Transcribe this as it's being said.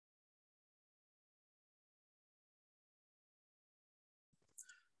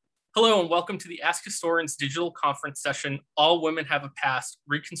Hello and welcome to the Ask Historians digital conference session, All Women Have a Past,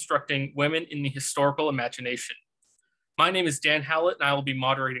 Reconstructing Women in the Historical Imagination. My name is Dan Howlett and I will be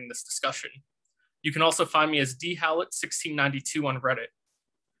moderating this discussion. You can also find me as dhowlett1692 on Reddit.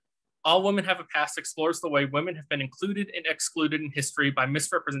 All Women Have a Past explores the way women have been included and excluded in history by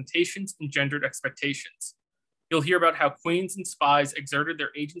misrepresentations and gendered expectations. You'll hear about how queens and spies exerted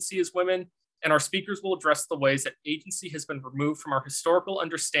their agency as women, and our speakers will address the ways that agency has been removed from our historical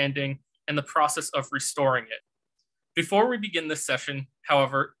understanding and the process of restoring it. Before we begin this session,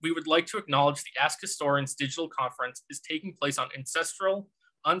 however, we would like to acknowledge the Ask Historians digital conference is taking place on ancestral,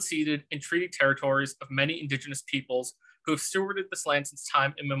 unceded, and treaty territories of many Indigenous peoples who have stewarded this land since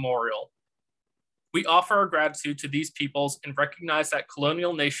time immemorial. We offer our gratitude to these peoples and recognize that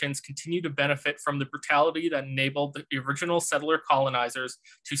colonial nations continue to benefit from the brutality that enabled the original settler colonizers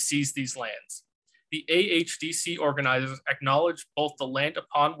to seize these lands. The AHDC organizers acknowledge both the land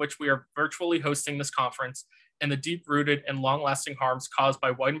upon which we are virtually hosting this conference and the deep-rooted and long-lasting harms caused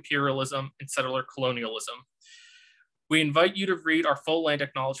by white imperialism and settler colonialism. We invite you to read our full land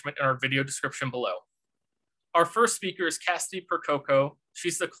acknowledgement in our video description below. Our first speaker is Cassidy Percoco.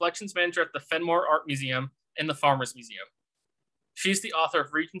 She's the collections manager at the Fenmore Art Museum and the Farmers Museum. She's the author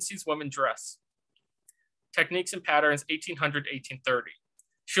of Regency's Women Dress, Techniques and Patterns 1800-1830.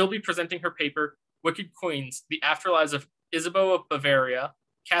 She'll be presenting her paper, Wicked Queens, The Afterlives of Isabeau of Bavaria,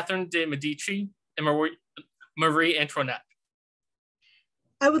 Catherine de' Medici, and Marie Antoinette.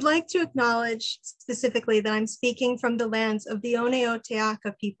 I would like to acknowledge specifically that I'm speaking from the lands of the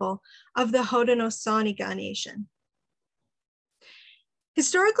Oneoteaka people of the Haudenosaunee Nation.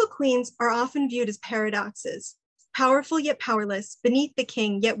 Historical queens are often viewed as paradoxes, powerful yet powerless, beneath the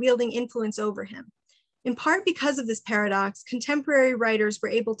king yet wielding influence over him. In part because of this paradox, contemporary writers were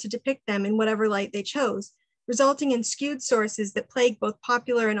able to depict them in whatever light they chose, resulting in skewed sources that plague both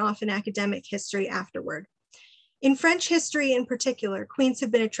popular and often academic history afterward. In French history in particular, queens have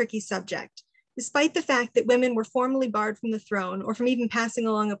been a tricky subject. Despite the fact that women were formally barred from the throne or from even passing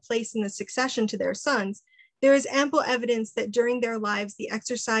along a place in the succession to their sons, there is ample evidence that during their lives, the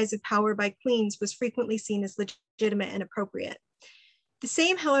exercise of power by queens was frequently seen as legitimate and appropriate. The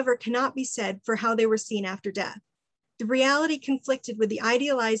same, however, cannot be said for how they were seen after death. The reality conflicted with the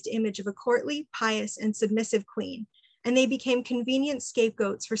idealized image of a courtly, pious, and submissive queen, and they became convenient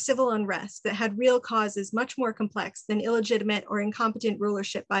scapegoats for civil unrest that had real causes much more complex than illegitimate or incompetent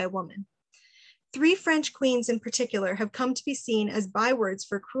rulership by a woman. 3 French queens in particular have come to be seen as bywords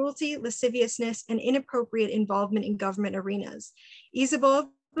for cruelty, lasciviousness, and inappropriate involvement in government arenas: Isabeau of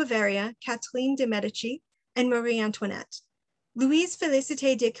Bavaria, Catherine de' Medici, and Marie Antoinette. Louise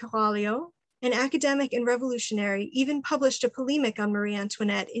Félicité de Carvalho, an academic and revolutionary, even published a polemic on Marie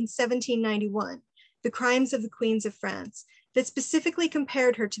Antoinette in 1791, The Crimes of the Queens of France, that specifically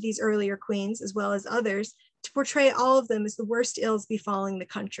compared her to these earlier queens, as well as others, to portray all of them as the worst ills befalling the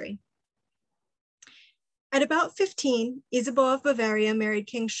country. At about 15, Isabeau of Bavaria married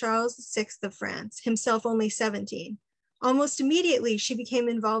King Charles VI of France, himself only 17. Almost immediately, she became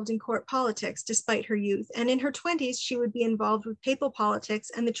involved in court politics despite her youth, and in her 20s, she would be involved with papal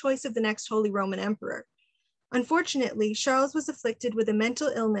politics and the choice of the next Holy Roman Emperor. Unfortunately, Charles was afflicted with a mental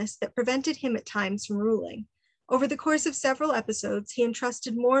illness that prevented him at times from ruling. Over the course of several episodes, he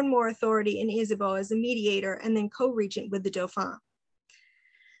entrusted more and more authority in Isabeau as a mediator and then co-regent with the Dauphin.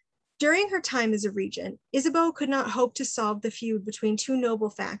 During her time as a regent, Isabeau could not hope to solve the feud between 2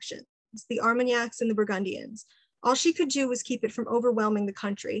 noble factions, the Armagnacs and the Burgundians. All she could do was keep it from overwhelming the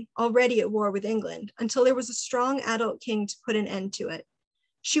country, already at war with England, until there was a strong adult king to put an end to it.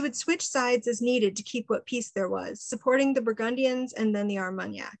 She would switch sides as needed to keep what peace there was, supporting the Burgundians and then the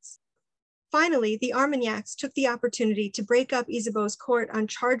Armagnacs. Finally, the Armagnacs took the opportunity to break up Isabeau's court on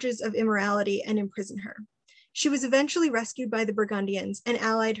charges of immorality and imprison her. She was eventually rescued by the Burgundians and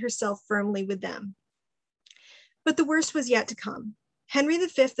allied herself firmly with them. But the worst was yet to come. Henry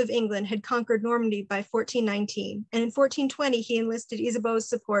V of England had conquered Normandy by 1419, and in 1420 he enlisted Isabeau's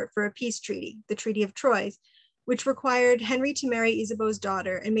support for a peace treaty, the Treaty of Troyes, which required Henry to marry Isabeau's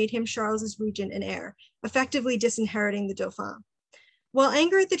daughter and made him Charles's regent and heir, effectively disinheriting the Dauphin. While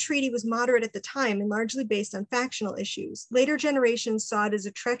anger at the treaty was moderate at the time and largely based on factional issues, later generations saw it as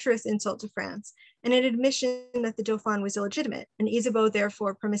a treacherous insult to France and an admission that the Dauphin was illegitimate and Isabeau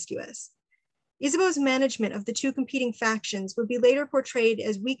therefore promiscuous. Isabeau's management of the 2 competing factions would be later portrayed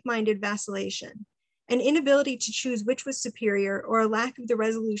as weak-minded vacillation, an inability to choose which was superior or a lack of the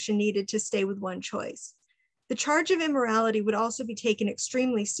resolution needed to stay with one choice. The charge of immorality would also be taken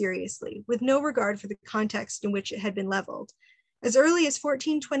extremely seriously, with no regard for the context in which it had been leveled. As early as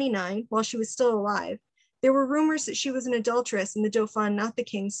 1429, while she was still alive, There were rumors that she was an adulteress and the Dauphin not the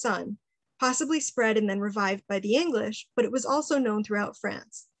king's son, possibly spread and then revived by the English, but it was also known throughout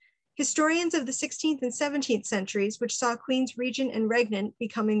France. Historians of the 16th and 17th centuries, which saw queens regent and regnant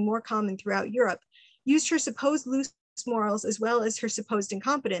becoming more common throughout Europe, used her supposed loose morals as well as her supposed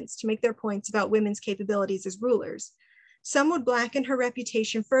incompetence to make their points about women's capabilities as rulers. Some would blacken her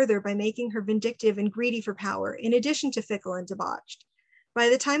reputation further by making her vindictive and greedy for power, in addition to fickle and debauched. By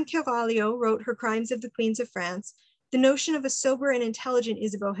the time Caricatures wrote her Crimes of the Queens of France, the notion of a sober and intelligent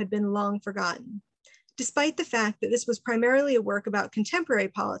Isabeau had been long forgotten. Despite the fact that this was primarily a work about contemporary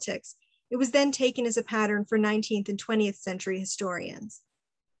politics, it was then taken as a pattern for 19th and 20th century historians.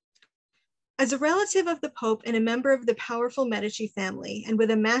 As a relative of the Pope and a member of the powerful Medici family, and with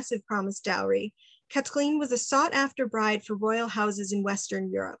a massive promised dowry, Kathleen was a sought-after bride for royal houses in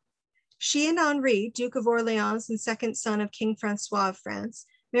Western Europe. She and Henri, Duke of Orleans and second son of King Francois of France,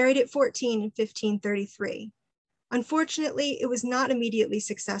 married at 14 in 1533. Unfortunately, it was not immediately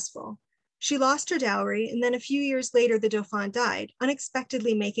successful. She lost her dowry, and then a few years later, the Dauphin died,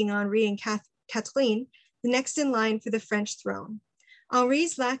 unexpectedly making Henri and Kathleen the next in line for the French throne.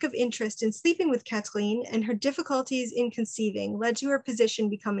 Henri's lack of interest in sleeping with Kathleen and her difficulties in conceiving led to her position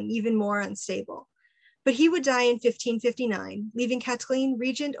becoming even more unstable. But he would die in 1559, leaving Kathleen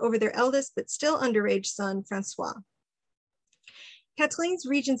regent over their eldest but still underage son, Francois. Kathleen's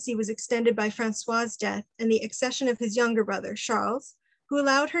regency was extended by Francois's death and the accession of his younger brother, Charles, who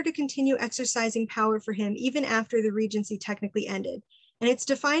allowed her to continue exercising power for him even after the regency technically ended. And its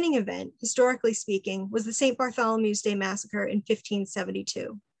defining event, historically speaking, was the St. Bartholomew's Day massacre in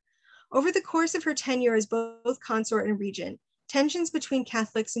 1572. Over the course of her tenure as both consort and regent, tensions between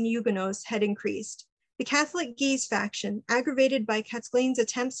Catholics and Huguenots had increased. The Catholic Guise faction, aggravated by Kathleen's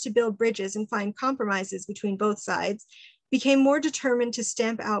attempts to build bridges and find compromises between both sides, became more determined to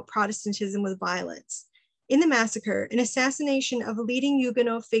stamp out Protestantism with violence. In the massacre, an assassination of a leading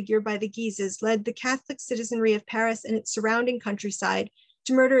Huguenot figure by the Guises led the Catholic citizenry of Paris and its surrounding countryside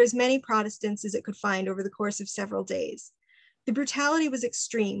to murder as many Protestants as it could find over the course of several days. The brutality was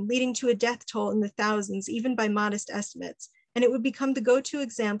extreme, leading to a death toll in the thousands, even by modest estimates, and it would become the go-to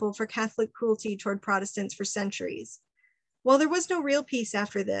example for Catholic cruelty toward Protestants for centuries. While there was no real peace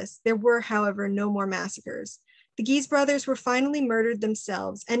after this, there were, however, no more massacres. The Guise brothers were finally murdered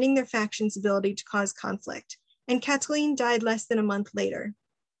themselves, ending their faction's ability to cause conflict, and Kathleen died less than a month later.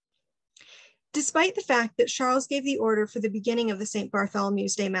 Despite the fact that Charles gave the order for the beginning of the St.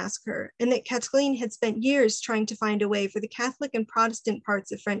 Bartholomew's Day massacre, and that Kathleen had spent years trying to find a way for the Catholic and Protestant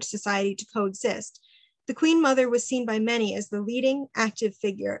parts of French society to coexist, the Queen Mother was seen by many as the leading, active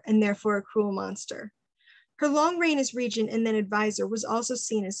figure, and therefore a cruel monster. Her long reign as regent and then advisor was also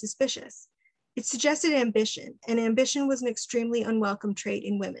seen as suspicious. It suggested ambition, and ambition was an extremely unwelcome trait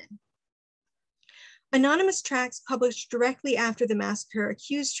in women. Anonymous tracts published directly after the massacre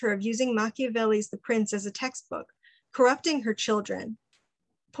accused her of using Machiavelli's The Prince as a textbook, corrupting her children,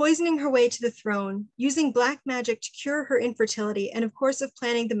 poisoning her way to the throne, using black magic to cure her infertility, and of course of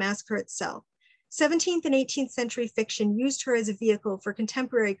planning the massacre itself. 17th and 18th century fiction used her as a vehicle for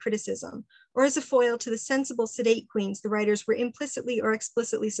contemporary criticism, or as a foil to the sensible, sedate queens the writers were implicitly or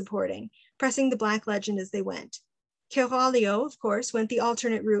explicitly supporting, pressing the Black legend as they went. Caricatures, of course, went the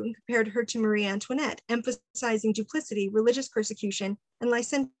alternate route and compared her to Marie Antoinette, emphasizing duplicity, religious persecution, and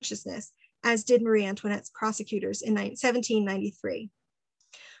licentiousness, as did Marie Antoinette's prosecutors in 1793.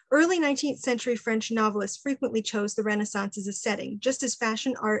 Early 19th century French novelists frequently chose the Renaissance as a setting, just as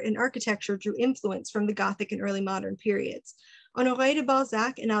fashion, art, and architecture drew influence from the Gothic and early modern periods. Honoré de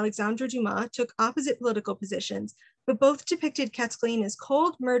Balzac and Alexandre Dumas took opposite political positions, but both depicted Kathleen as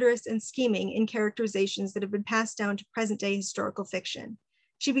cold, murderous, and scheming in characterizations that have been passed down to present-day historical fiction.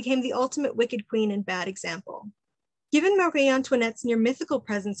 She became the ultimate wicked queen and bad example. Given Marie Antoinette's near mythical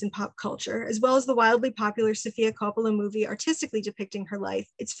presence in pop culture, as well as the wildly popular Sofia Coppola movie artistically depicting her life,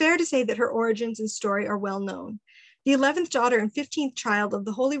 it's fair to say that her origins and story are well known. The 11th daughter and 15th child of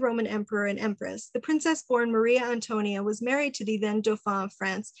the Holy Roman Emperor and Empress, the princess-born Maria Antonia was married to the then Dauphin of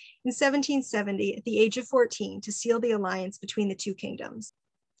France in 1770 at the age of 14 to seal the alliance between the two kingdoms.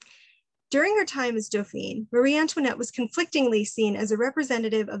 During her time as Dauphine, Marie Antoinette was conflictingly seen as a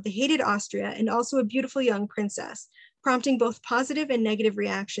representative of the hated Austria and also a beautiful young princess, prompting both positive and negative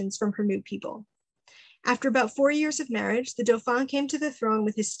reactions from her new people. After about 4 years of marriage, the Dauphin came to the throne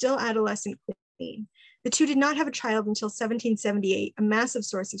with his still adolescent queen. The two did not have a child until 1778, a massive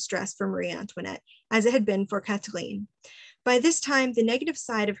source of stress for Marie Antoinette, as it had been for Kathleen. By this time, the negative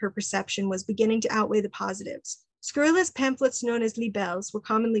side of her perception was beginning to outweigh the positives. Scurrilous pamphlets known as libelles were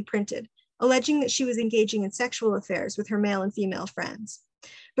commonly printed, alleging that she was engaging in sexual affairs with her male and female friends.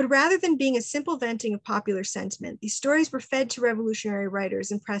 But rather than being a simple venting of popular sentiment, these stories were fed to revolutionary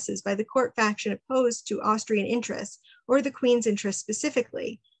writers and presses by the court faction opposed to Austrian interests, or the Queen's interests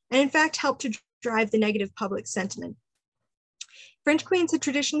specifically, and in fact helped to drive the negative public sentiment. French queens had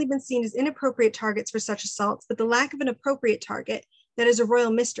traditionally been seen as inappropriate targets for such assaults, but the lack of an appropriate target, that is a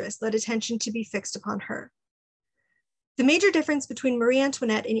royal mistress, led attention to be fixed upon her. The major difference between Marie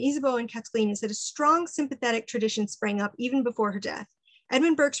Antoinette and Isabeau and Kathleen is that a strong sympathetic tradition sprang up even before her death.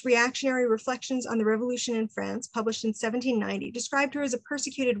 Edmund Burke's reactionary Reflections on the Revolution in France, published in 1790, described her as a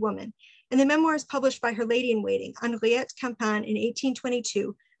persecuted woman, and the memoirs published by her lady-in-waiting, Henriette Campan, in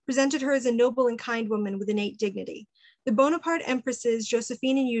 1822, presented her as a noble and kind woman with innate dignity. The Bonaparte empresses,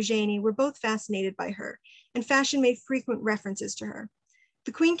 Josephine and Eugenie, were both fascinated by her, and fashion made frequent references to her.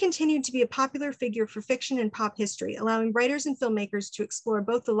 The Queen continued to be a popular figure for fiction and pop history, allowing writers and filmmakers to explore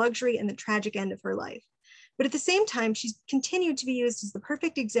both the luxury and the tragic end of her life. But at the same time, she's continued to be used as the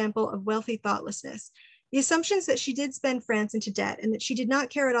perfect example of wealthy thoughtlessness. The assumptions that she did spend France into debt and that she did not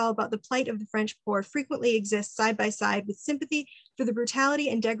care at all about the plight of the French poor frequently exist side by side with sympathy for the brutality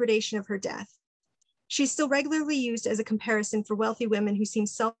and degradation of her death. She's still regularly used as a comparison for wealthy women who seem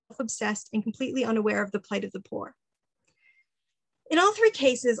self-obsessed and completely unaware of the plight of the poor. In all three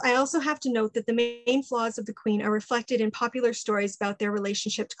cases, I also have to note that the main flaws of the Queen are reflected in popular stories about their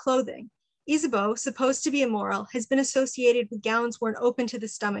relationship to clothing. Isabeau, supposed to be immoral, has been associated with gowns worn open to the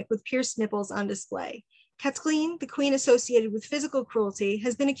stomach with pierced nipples on display. Kathleen, the Queen associated with physical cruelty,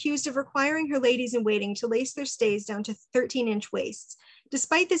 has been accused of requiring her ladies-in-waiting to lace their stays down to 13-inch waists,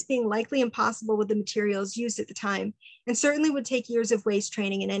 despite this being likely impossible with the materials used at the time, and certainly would take years of waist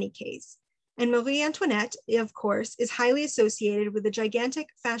training in any case. And Marie Antoinette, of course, is highly associated with a gigantic,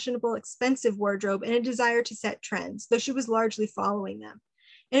 fashionable, expensive wardrobe and a desire to set trends, though she was largely following them.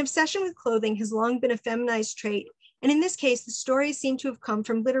 An obsession with clothing has long been a feminized trait, and in this case, the stories seem to have come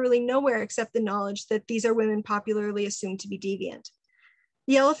from literally nowhere except the knowledge that these are women popularly assumed to be deviant.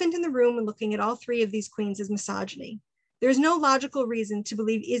 The elephant in the room when looking at all three of these queens is misogyny. There is no logical reason to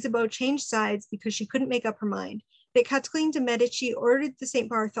believe Isabeau changed sides because she couldn't make up her mind, that Catherine de' Medici ordered the St.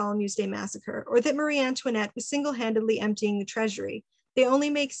 Bartholomew's Day massacre, or that Marie Antoinette was single-handedly emptying the treasury. They only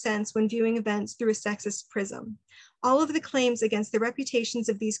make sense when viewing events through a sexist prism. All of the claims against the reputations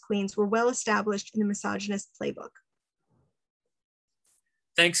of these queens were well established in the misogynist playbook.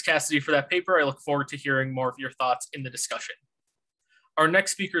 Thanks, Cassidy, for that paper. I look forward to hearing more of your thoughts in the discussion. Our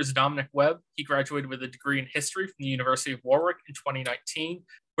next speaker is Dominic Webb. He graduated with a degree in history from the University of Warwick in 2019,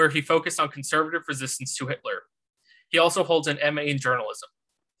 where he focused on conservative resistance to Hitler. He also holds an MA in journalism.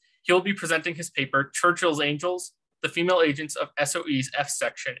 He will be presenting his paper, Churchill's Angels, the Female Agents of SOE's F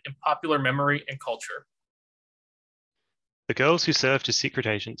section in Popular Memory and Culture. The girls who served as secret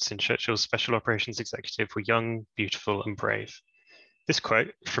agents in Churchill's Special Operations Executive were young, beautiful, and brave. This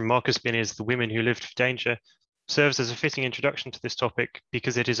quote from Marcus Binni's The Women Who Lived for Danger serves as a fitting introduction to this topic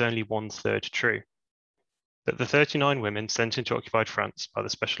because it is only 1/3 true. That the 39 women sent into occupied France by the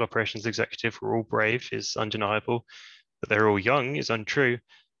Special Operations Executive were all brave is undeniable, that they're all young is untrue,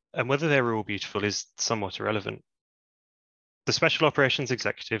 and whether they were all beautiful is somewhat irrelevant. The Special Operations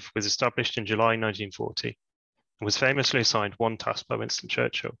Executive was established in July 1940 and was famously assigned one task by Winston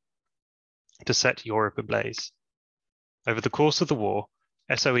Churchill: to set Europe ablaze. Over the course of the war,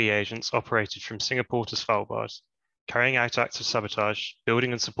 SOE agents operated from Singapore to Svalbard, carrying out acts of sabotage,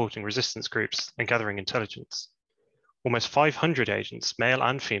 building and supporting resistance groups, and gathering intelligence. Almost 500 agents, male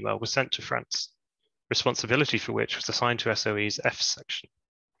and female, were sent to France, responsibility for which was assigned to SOE's F section.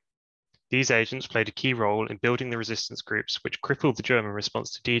 These agents played a key role in building the resistance groups which crippled the German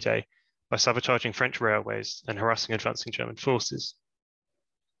response to D-Day by sabotaging French railways and harassing advancing German forces.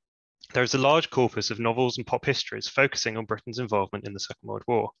 There is a large corpus of novels and pop histories focusing on Britain's involvement in the Second World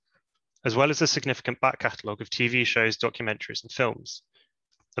War, as well as a significant back catalogue of TV shows, documentaries, and films.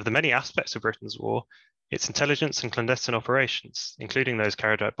 Of the many aspects of Britain's war, its intelligence and clandestine operations, including those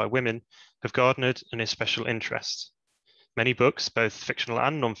carried out by women, have garnered an especial interest. Many books, both fictional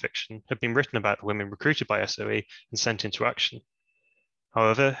and non-fiction, have been written about the women recruited by SOE and sent into action.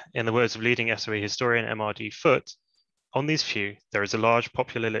 However, in the words of leading SOE historian MRD Foote, on these few, there is a large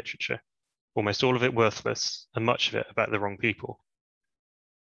popular literature, almost all of it worthless, and much of it about the wrong people.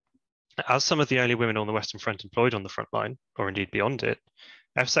 As some of the only women on the Western Front employed on the front line, or indeed beyond it,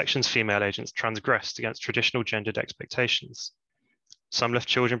 F section's female agents transgressed against traditional gendered expectations. Some left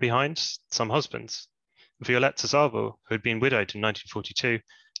children behind, some husbands. Violette Tazabo, who had been widowed in 1942,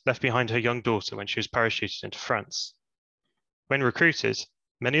 left behind her young daughter when she was parachuted into France. When recruited,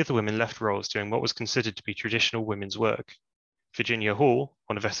 many of the women left roles doing what was considered to be traditional women's work. Virginia Hall,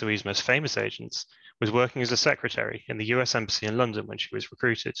 one of SOE's most famous agents, was working as a secretary in the US Embassy in London when she was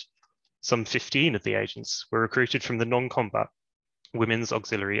recruited. Some 15 of the agents were recruited from the non-combat Women's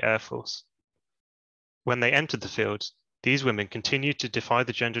Auxiliary Air Force. When they entered the field, these women continued to defy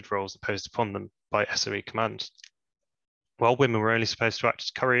the gendered roles imposed upon them by SOE command. While women were only supposed to act as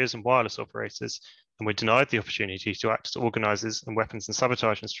couriers and wireless operators and were denied the opportunity to act as organizers and weapons and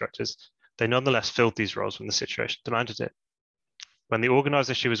sabotage instructors, they nonetheless filled these roles when the situation demanded it. When the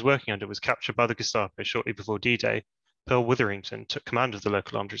organizer she was working under was captured by the Gestapo shortly before D-Day, Pearl Witherington took command of the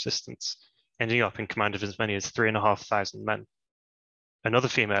local armed resistance, ending up in command of as many as 3,500 men. Another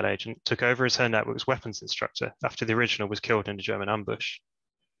female agent took over as her network's weapons instructor after the original was killed in a German ambush.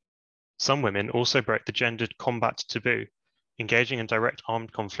 Some women also broke the gendered combat taboo, engaging in direct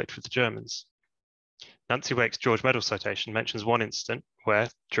armed conflict with the Germans. Nancy Wake's George Medal citation mentions one incident where,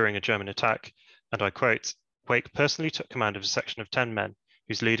 during a German attack, and I quote, Wake personally took command of a section of 10 men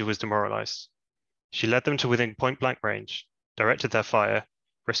whose leader was demoralized. She led them to within point-blank range, directed their fire,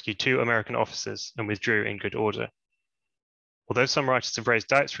 rescued 2 American officers, and withdrew in good order. Although some writers have raised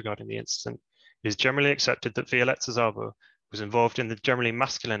doubts regarding the incident, it is generally accepted that Violetta Szabo was involved in the generally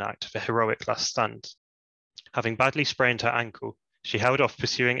masculine act of a heroic last stand. Having badly sprained her ankle, she held off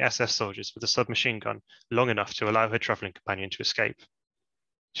pursuing SS soldiers with a submachine gun long enough to allow her traveling companion to escape.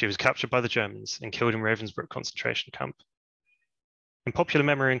 She was captured by the Germans and killed in Ravensbrück concentration camp. In popular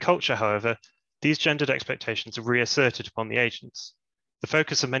memory and culture, however, these gendered expectations are reasserted upon the agents. The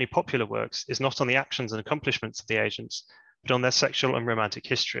focus of many popular works is not on the actions and accomplishments of the agents, but on their sexual and romantic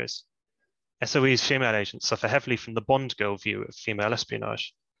histories. SOE's female agents suffer heavily from the Bond girl view of female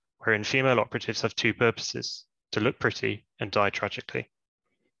espionage, wherein female operatives have 2 purposes, to look pretty and die tragically.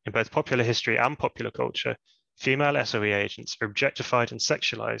 In both popular history and popular culture, female SOE agents are objectified and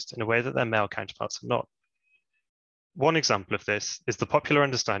sexualized in a way that their male counterparts are not. One example of this is the popular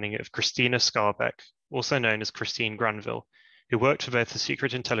understanding of Christina Skarbek, also known as Christine Granville, who worked for both the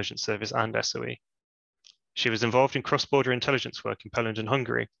Secret Intelligence Service and SOE. She was involved in cross-border intelligence work in Poland and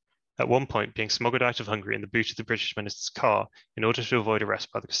Hungary, at one point being smuggled out of Hungary in the boot of the British minister's car in order to avoid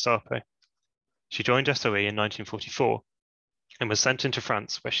arrest by the Gestapo. She joined SOE in 1944 and was sent into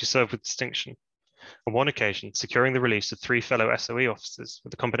France, where she served with distinction, on one occasion securing the release of 3 fellow SOE officers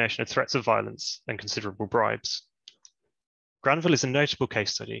with a combination of threats of violence and considerable bribes. Granville is a notable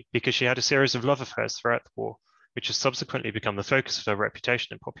case study because she had a series of love affairs throughout the war, which has subsequently become the focus of her reputation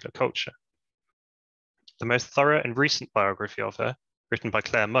in popular culture. The most thorough and recent biography of her, written by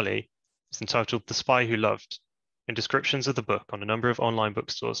Claire Mully, is entitled The Spy Who Loved, and descriptions of the book on a number of online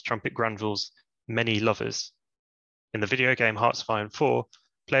bookstores trumpet Granville's many lovers. In the video game Hearts of Iron 4,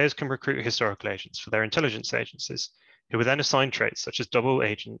 players can recruit historical agents for their intelligence agencies, who were then assigned traits such as double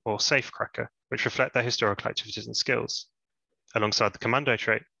agent or safecracker, which reflect their historical activities and skills. Alongside the commando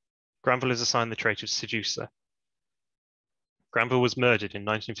trait, Granville is assigned the trait of seducer. Granville was murdered in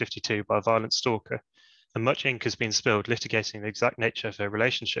 1952 by a violent stalker, and much ink has been spilled litigating the exact nature of her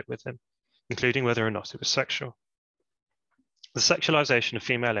relationship with him, including whether or not it was sexual. The sexualization of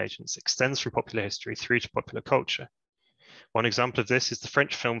female agents extends from popular history through to popular culture. One example of this is the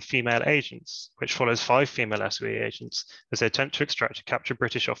French film Female Agents, which follows 5 female SOE agents as they attempt to extract a captured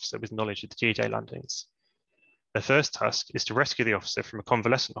British officer with knowledge of the D-Day landings. Their first task is to rescue the officer from a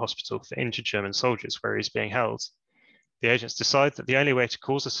convalescent hospital for injured German soldiers where he is being held. The agents decide that the only way to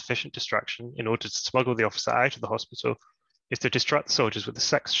cause a sufficient distraction in order to smuggle the officer out of the hospital is to distract the soldiers with a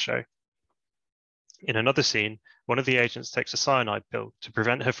sex show. In another scene, one of the agents takes a cyanide pill to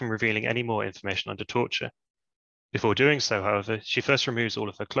prevent her from revealing any more information under torture. Before doing so, however, she first removes all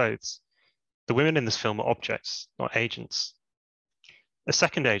of her clothes. The women in this film are objects, not agents. A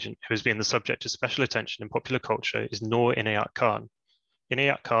second agent who has been the subject of special attention in popular culture is Noor Inayat Khan.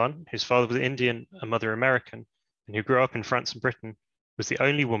 Inayat Khan, whose father was Indian and mother American, and who grew up in France and Britain, was the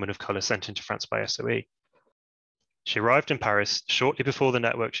only woman of colour sent into France by SOE. She arrived in Paris shortly before the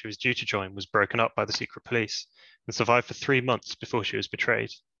network she was due to join was broken up by the secret police, and survived for 3 months before she was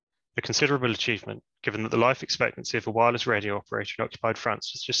betrayed. A considerable achievement, given that the life expectancy of a wireless radio operator in occupied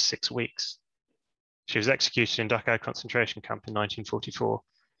France was just 6 weeks. She was executed in Dachau concentration camp in 1944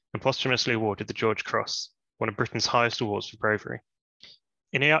 and posthumously awarded the George Cross, one of Britain's highest awards for bravery.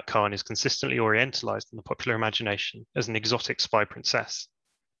 Inayat Khan is consistently orientalized in the popular imagination as an exotic spy princess.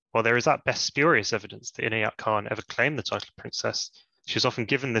 While there is at best spurious evidence that Inayat Khan ever claimed the title of princess, she is often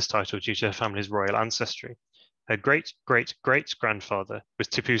given this title due to her family's royal ancestry. Her great-great-great-grandfather was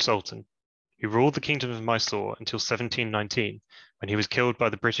Tipu Sultan, who ruled the Kingdom of Mysore until 1719, when he was killed by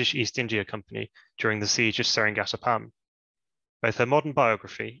the British East India Company during the siege of Seringatapam. Both her modern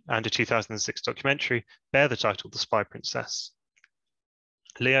biography and a 2006 documentary bear the title The Spy Princess.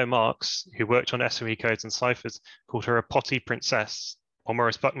 Leo Marx, who worked on SOE codes and ciphers, called her a potty princess, while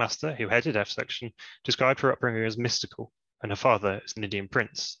Maurice Buckmaster, who headed F section, described her upbringing as mystical and her father as an Indian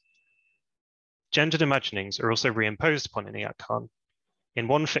prince. Gendered imaginings are also reimposed upon Inayat Khan. In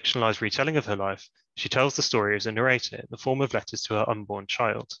one fictionalized retelling of her life, she tells the story as a narrator in the form of letters to her unborn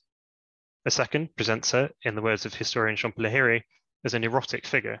child. A second presents her, in the words of historian Jean Lahiri, as an erotic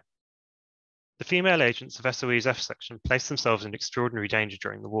figure. The female agents of SOE's F section placed themselves in extraordinary danger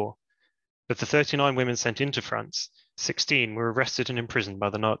during the war. Of the 39 women sent into France, 16 were arrested and imprisoned by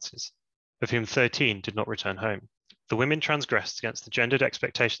the Nazis, of whom 13 did not return home. The women transgressed against the gendered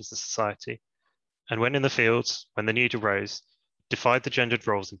expectations of society, and when in the fields, when the need arose, defied the gendered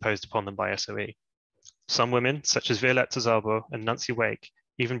roles imposed upon them by SOE. Some women, such as Violette Szabo and Nancy Wake,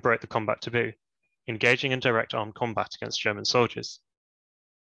 even broke the combat taboo, engaging in direct armed combat against German soldiers.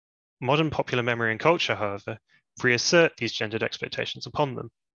 Modern popular memory and culture, however, reassert these gendered expectations upon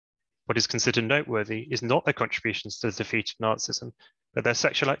them. What is considered noteworthy is not their contributions to the defeat of Nazism, but their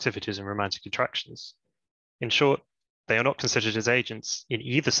sexual activities and romantic attractions. In short, they are not considered as agents in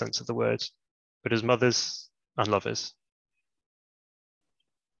either sense of the word, but as mothers and lovers.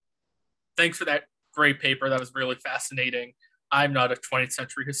 Thanks for that great paper. That was really fascinating. I'm not a 20th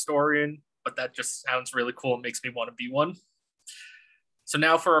century historian, but that just sounds really cool and makes me want to be one. So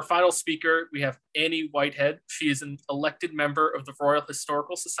now for our final speaker, we have Annie Whitehead. She is an elected member of the Royal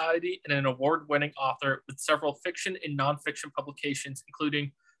Historical Society and an award-winning author with several fiction and nonfiction publications,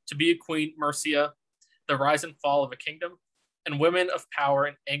 including To Be a Queen, Mercia, The Rise and Fall of a Kingdom, and Women of Power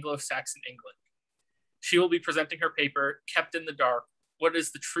in Anglo-Saxon England. She will be presenting her paper, Kept in the Dark, What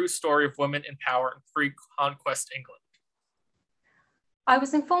is the True Story of Women in Power in Pre-Conquest England? I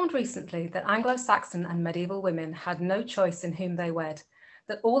was informed recently that Anglo-Saxon and medieval women had no choice in whom they wed,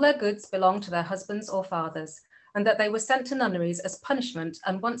 that all their goods belonged to their husbands or fathers, and that they were sent to nunneries as punishment,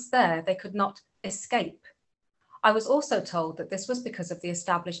 and once there, they could not escape. I was also told that this was because of the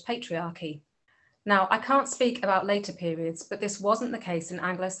established patriarchy. Now, I can't speak about later periods, but this wasn't the case in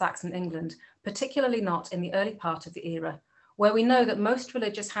Anglo-Saxon England, particularly not in the early part of the era, where we know that most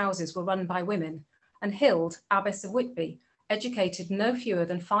religious houses were run by women, and Hild, Abbess of Whitby, educated no fewer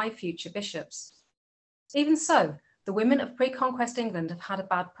than 5 future bishops. Even so, the women of pre-conquest England have had a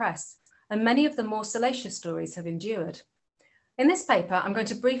bad press, and many of the more salacious stories have endured. In this paper, I'm going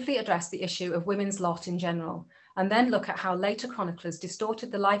to briefly address the issue of women's lot in general, and then look at how later chroniclers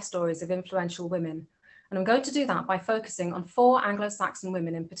distorted the life stories of influential women. And I'm going to do that by focusing on 4 Anglo-Saxon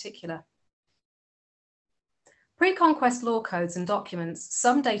women in particular. Pre-conquest law codes and documents,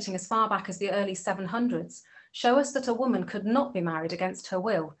 some dating as far back as the early 700s, show us that a woman could not be married against her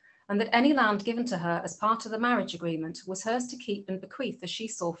will, and that any land given to her as part of the marriage agreement was hers to keep and bequeath as she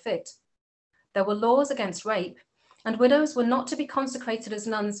saw fit. There were laws against rape, and widows were not to be consecrated as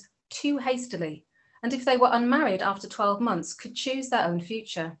nuns too hastily, and if they were unmarried after 12 months, could choose their own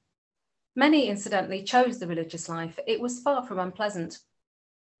future. Many, incidentally, chose the religious life. It was far from unpleasant.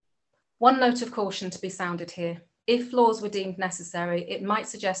 One note of caution to be sounded here. If laws were deemed necessary, it might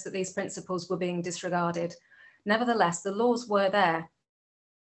suggest that these principles were being disregarded. Nevertheless, the laws were there.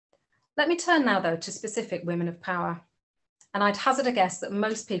 Let me turn now, though, to specific women of power. And I'd hazard a guess that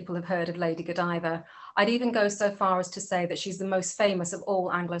most people have heard of Lady Godiva. I'd even go so far as to say that she's the most famous of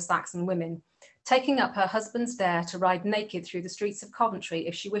all Anglo-Saxon women, taking up her husband's dare to ride naked through the streets of Coventry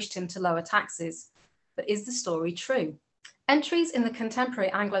if she wished him to lower taxes. But is the story true? Entries in the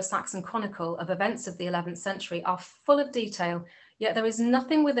contemporary Anglo-Saxon chronicle of events of the 11th century are full of detail, yet there is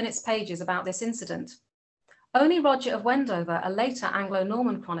nothing within its pages about this incident. Only Roger of Wendover, a later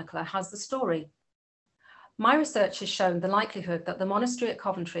Anglo-Norman chronicler, has the story. My research has shown the likelihood that the monastery at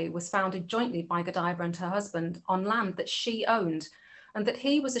Coventry was founded jointly by Godiva and her husband on land that she owned, and that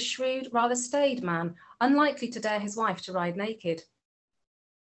he was a shrewd, rather staid man, unlikely to dare his wife to ride naked.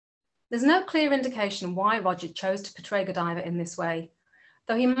 There's no clear indication why Roger chose to portray Godiva in this way,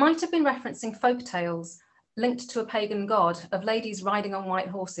 though he might have been referencing folk tales linked to a pagan god of ladies riding on white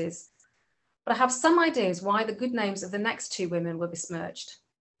horses. But I have some ideas why the good names of the next 2 women were besmirched.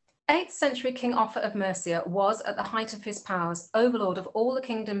 8th century King Offa of Mercia was, at the height of his powers, overlord of all the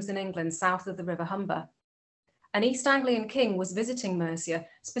kingdoms in England south of the River Humber. An East Anglian king was visiting Mercia,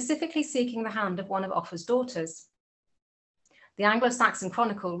 specifically seeking the hand of one of Offa's daughters. The Anglo-Saxon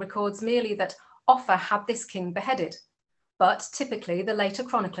Chronicle records merely that Offa had this king beheaded, but typically the later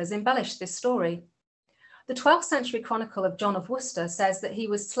chroniclers embellished this story. The 12th century Chronicle of John of Worcester says that he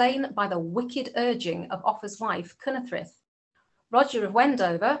was slain by the wicked urging of Offa's wife, Cynethryth. Roger of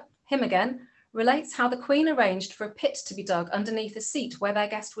Wendover, him again, relates how the queen arranged for a pit to be dug underneath a seat where their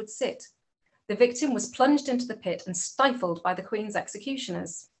guest would sit. The victim was plunged into the pit and stifled by the Queen's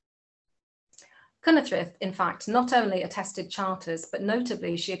executioners. Cynethryth, in fact, not only attested charters, but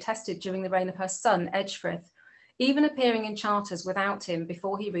notably she attested during the reign of her son, Edgefrith, even appearing in charters without him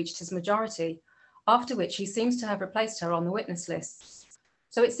before he reached his majority, after which he seems to have replaced her on the witness lists.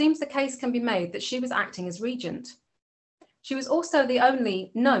 So it seems the case can be made that she was acting as regent. She was also the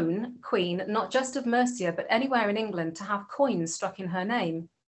only known queen, not just of Mercia, but anywhere in England, to have coins struck in her name.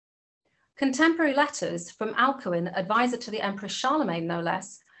 Contemporary letters from Alcuin, advisor to the Emperor Charlemagne no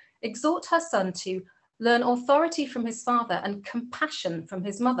less, exhort her son to learn authority from his father and compassion from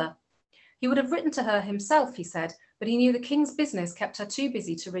his mother. He would have written to her himself, he said, but he knew the king's business kept her too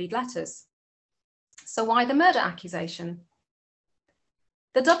busy to read letters. So why the murder accusation?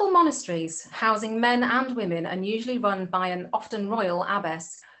 The double monasteries, housing men and women and usually run by an often royal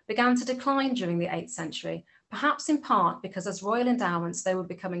abbess, began to decline during the 8th century, perhaps in part because as royal endowments they were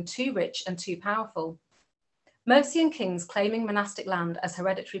becoming too rich and too powerful. Mercian kings claiming monastic land as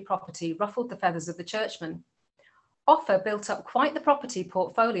hereditary property ruffled the feathers of the churchmen. Offa built up quite the property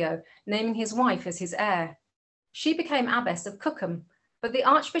portfolio, naming his wife as his heir. She became abbess of Cookham, but the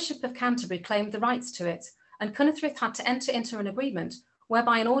Archbishop of Canterbury claimed the rights to it, and Cynethryth had to enter into an agreement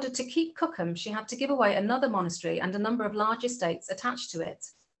whereby in order to keep Cookham, she had to give away another monastery and a number of large estates attached to it.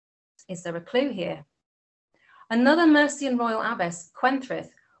 Is there a clue here? Another Mercian royal abbess,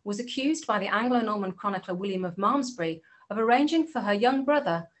 Cynethryth, was accused by the Anglo-Norman chronicler William of Malmesbury of arranging for her young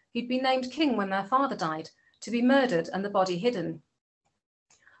brother, who'd been named king when their father died, to be murdered and the body hidden.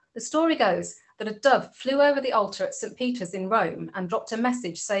 The story goes that a dove flew over the altar at St. Peter's in Rome and dropped a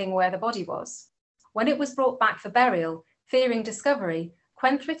message saying where the body was. When it was brought back for burial, fearing discovery,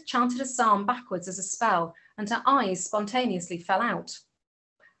 Cynethryth chanted a psalm backwards as a spell and her eyes spontaneously fell out.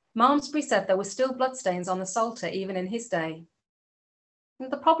 Malmesbury said there were still bloodstains on the psalter even in his day. And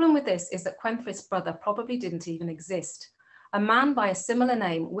the problem with this is that Cynethryth's brother probably didn't even exist. A man by a similar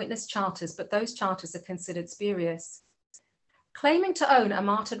name witnessed charters, but those charters are considered spurious. Claiming to own a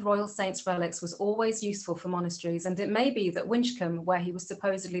martyred royal saint's relics was always useful for monasteries, and it may be that Winchcombe, where he was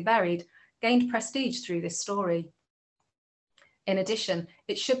supposedly buried, gained prestige through this story. In addition,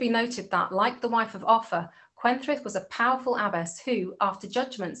 it should be noted that, like the wife of Offa, Cynethryth was a powerful abbess who, after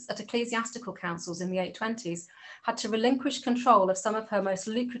judgments at ecclesiastical councils in the 820s, had to relinquish control of some of her most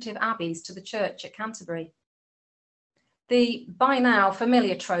lucrative abbeys to the church at Canterbury. The by now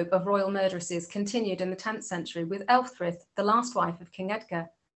familiar trope of royal murderesses continued in the 10th century with Elfrith, the last wife of King Edgar.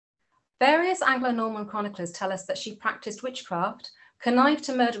 Various Anglo-Norman chroniclers tell us that she practiced witchcraft, connived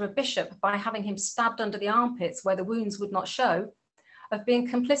to murder a bishop by having him stabbed under the armpits where the wounds would not show, of being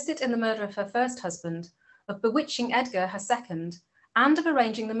complicit in the murder of her first husband, of bewitching Edgar, her second, and of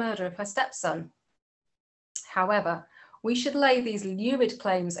arranging the murder of her stepson. However, we should lay these lurid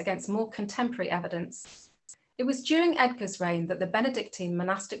claims against more contemporary evidence. It was during Edgar's reign that the Benedictine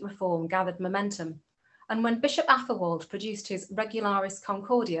monastic reform gathered momentum, and when Bishop Athelwold produced his Regularis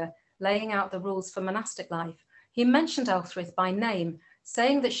Concordia, laying out the rules for monastic life, he mentioned Elfrith by name,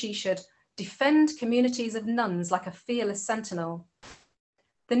 saying that she should defend communities of nuns like a fearless sentinel.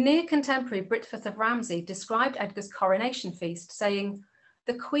 The near-contemporary Britforth of Ramsey described Edgar's coronation feast, saying,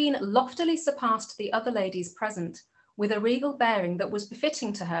 "The Queen loftily surpassed the other ladies present, with a regal bearing that was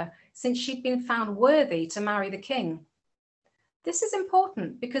befitting to her, since she'd been found worthy to marry the king." This is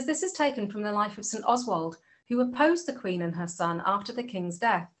important because this is taken from the life of St. Oswald, who opposed the Queen and her son after the king's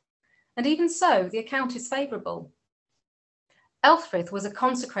death. And even so, the account is favourable. Elfrith was a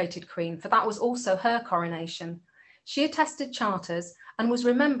consecrated queen, for that was also her coronation. She attested charters and was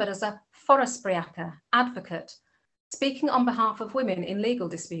remembered as a foraspriaca, advocate, speaking on behalf of women in legal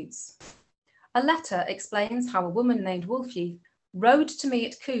disputes. A letter explains how a woman named Wulfyth rode to me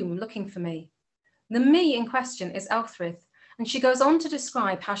at Coombe looking for me. The me in question is Elfrith, and she goes on to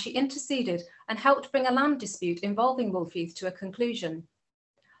describe how she interceded and helped bring a land dispute involving Wulfyth to a conclusion.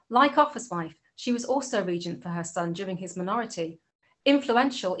 Like Offa's wife, she was also regent for her son during his minority,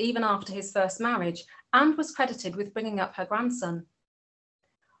 influential even after his first marriage, and was credited with bringing up her grandson.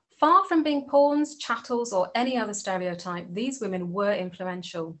 Far from being pawns, chattels, or any other stereotype, these women were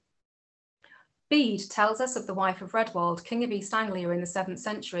influential. Bede tells us of the wife of Redwald, king of East Anglia in the 7th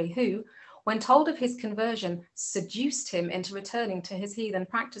century, who, when told of his conversion, seduced him into returning to his heathen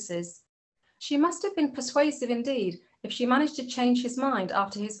practices. She must have been persuasive indeed if she managed to change his mind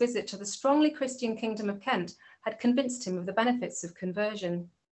after his visit to the strongly Christian kingdom of Kent had convinced him of the benefits of conversion.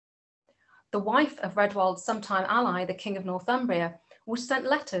 The wife of Redwald's sometime ally, the King of Northumbria, was sent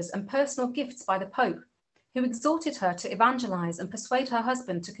letters and personal gifts by the Pope, who exhorted her to evangelize and persuade her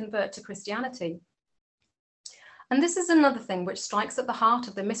husband to convert to Christianity. And this is another thing which strikes at the heart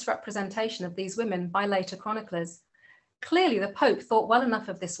of the misrepresentation of these women by later chroniclers. Clearly, the Pope thought well enough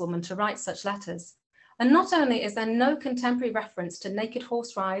of this woman to write such letters. And not only is there no contemporary reference to naked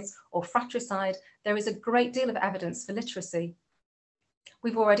horse rides or fratricide, there is a great deal of evidence for literacy.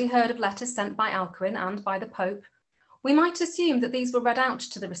 We've already heard of letters sent by Alcuin and by the Pope. We might assume that these were read out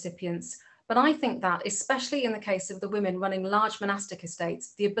to the recipients, but I think that, especially in the case of the women running large monastic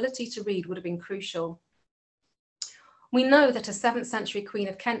estates, the ability to read would have been crucial. We know that a 7th century Queen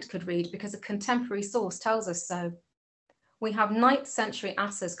of Kent could read because a contemporary source tells us so. We have 9th century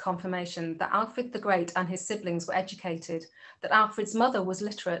Asser's confirmation that Alfred the Great and his siblings were educated, that Alfred's mother was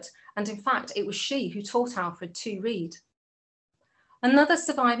literate, and in fact, it was she who taught Alfred to read. Another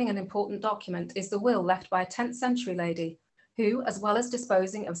surviving and important document is the will left by a 10th century lady, who, as well as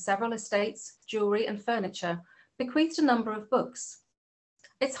disposing of several estates, jewellery and furniture, bequeathed a number of books.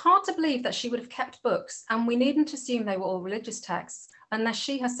 It's hard to believe that she would have kept books, and we needn't assume they were all religious texts, unless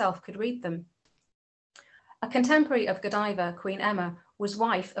she herself could read them. A contemporary of Godiva, Queen Emma, was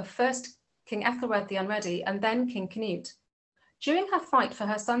wife of first King Ethelred the Unready and then King Canute. During her fight for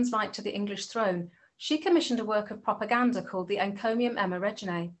her son's right to the English throne, she commissioned a work of propaganda called the Encomium Emma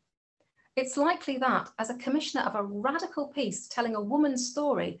Reginae. It's likely that, as a commissioner of a radical piece telling a woman's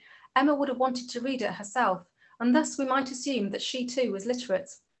story, Emma would have wanted to read it herself, and thus we might assume that she too was literate.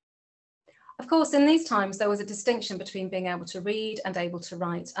 Of course, in these times, there was a distinction between being able to read and able to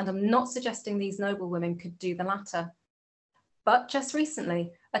write, and I'm not suggesting these noble women could do the latter. But just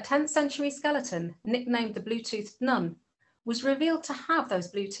recently, a 10th century skeleton, nicknamed the Blue-Toothed Nun, was revealed to have those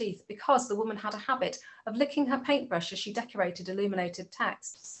blue teeth because the woman had a habit of licking her paintbrush as she decorated illuminated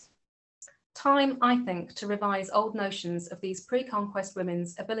texts. Time, I think, to revise old notions of these pre-conquest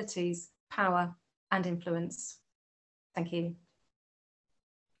women's abilities, power, and influence. Thank you.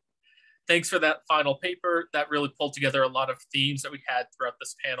 Thanks for that final paper. That really pulled together a lot of themes that we had throughout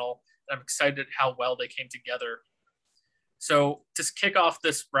this panel. And I'm excited how well they came together. So to kick off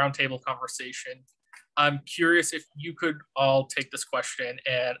this roundtable conversation, I'm curious if you could all take this question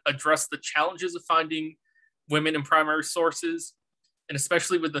and address the challenges of finding women in primary sources, and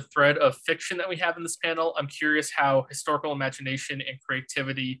especially with the thread of fiction that we have in this panel. I'm curious how historical imagination and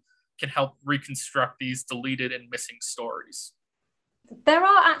creativity can help reconstruct these deleted and missing stories. There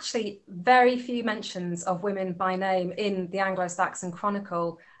are actually very few mentions of women by name in the Anglo-Saxon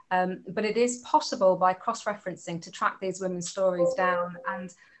Chronicle, but it is possible by cross-referencing to track these women's stories down.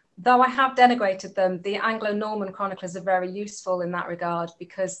 And though I have denigrated them, the Anglo-Norman chroniclers are very useful in that regard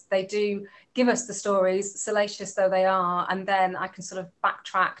because they do give us the stories, salacious though they are, and then I can sort of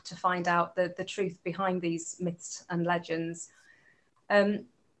backtrack to find out the truth behind these myths and legends.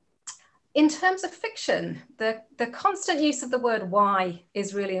 In terms of fiction, the constant use of the word why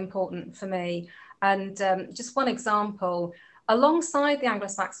is really important for me. And just one example, alongside the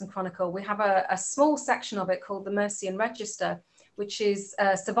Anglo-Saxon Chronicle, we have a small section of it called the Mercian Register, which is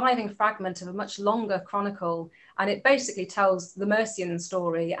a surviving fragment of a much longer chronicle. And it basically tells the Mercian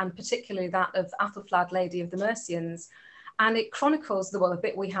story, and particularly that of Athelflaed, Lady of the Mercians. And it chronicles, the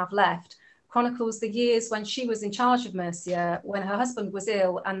bit we have left, chronicles the years when she was in charge of Mercia, when her husband was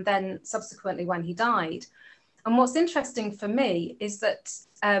ill, and then subsequently when he died. And what's interesting for me is that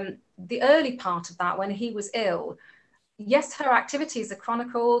the early part of that, when he was ill, yes, her activities are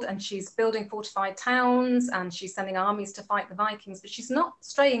chronicled and she's building fortified towns and she's sending armies to fight the Vikings, but she's not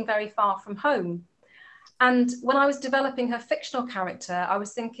straying very far from home. And when I was developing her fictional character, I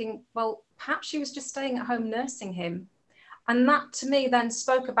was thinking, well, perhaps she was just staying at home nursing him. And that to me then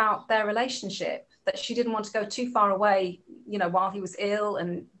spoke about their relationship, that she didn't want to go too far away, you know, while he was ill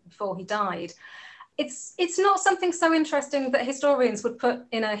and before he died. It's not something so interesting that historians would put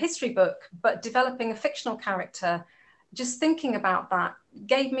in a history book, but developing a fictional character, just thinking about that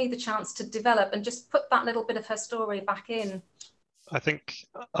gave me the chance to develop and just put that little bit of her story back in. I think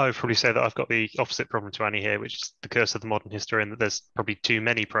I would probably say that I've got the opposite problem to Annie here, which is the curse of the modern historian, that there's probably too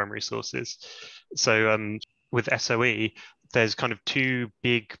many primary sources. So with SOE, there's kind of two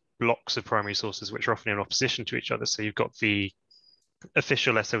big blocks of primary sources which are often in opposition to each other. So you've got the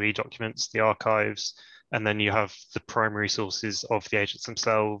official SOE documents, the archives, and then you have the primary sources of the agents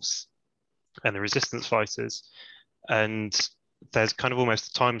themselves and the resistance fighters. And there's kind of almost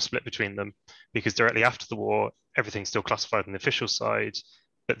a time split between them, because directly after the war, everything's still classified on the official side,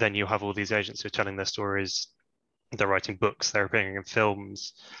 but then you have all these agents who are telling their stories, they're writing books, they're appearing in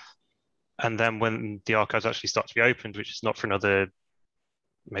films. And then when the archives actually start to be opened, which is not for another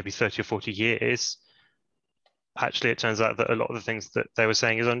maybe 30 or 40 years, actually it turns out that a lot of the things that they were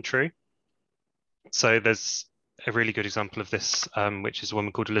saying is untrue. So there's a really good example of this, which is a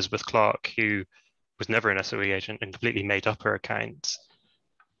woman called Elizabeth Clark, who was never an SOE agent and completely made up her account.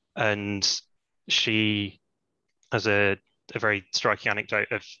 And she has a very striking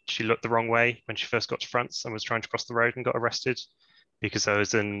anecdote of she looked the wrong way when she first got to France and was trying to cross the road and got arrested because there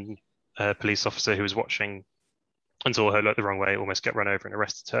was a police officer who was watching and saw her look the wrong way, almost get run over and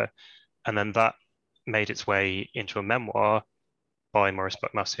arrested her. And then that made its way into a memoir by Maurice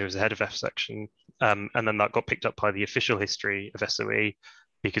Buckmaster, who was the head of F section. And then that got picked up by the official history of SOE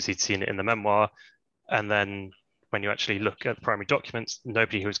because he'd seen it in the memoir. And then when you actually look at the primary documents,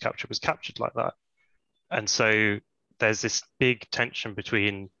 nobody who was captured like that. And so there's this big tension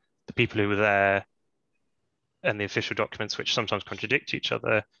between the people who were there and the official documents, which sometimes contradict each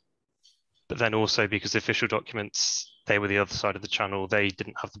other. But then also because the official documents, they were the other side of the channel, they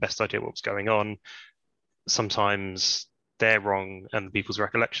didn't have the best idea what was going on. Sometimes they're wrong and the people's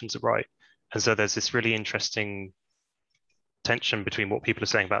recollections are right. And so there's this really interesting tension between what people are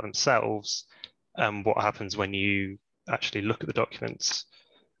saying about themselves and what happens when you actually look at the documents,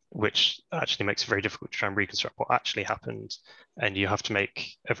 which actually makes it very difficult to try and reconstruct what actually happened. And you have to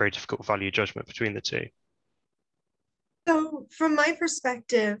make a very difficult value judgment between the two. So from my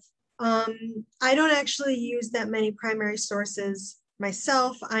perspective, I don't actually use that many primary sources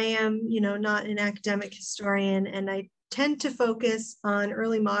myself. I am, not an academic historian, and I tend to focus on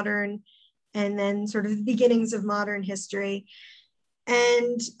early modern and then sort of the beginnings of modern history.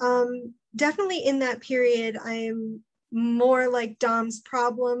 And definitely in that period, I am more like Dom's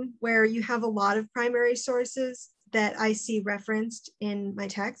problem, where you have a lot of primary sources that I see referenced in my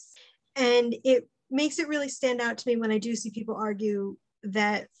text. And it makes it really stand out to me when I do see people argue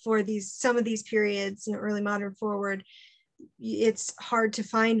that for some of these periods, early modern forward, it's hard to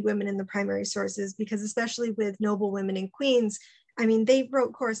find women in the primary sources, because especially with noble women and queens, they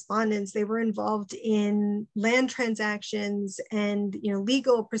wrote correspondence, they were involved in land transactions and,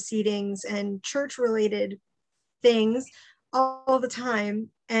 legal proceedings and church related things all the time.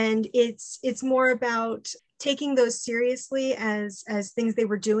 And it's more about taking those seriously as things they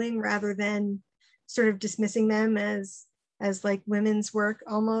were doing, rather than sort of dismissing them as like women's work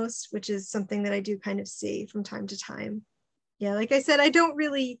almost, which is something that I do kind of see from time to time. Yeah, like I said, I don't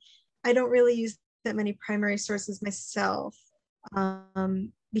really use that many primary sources myself,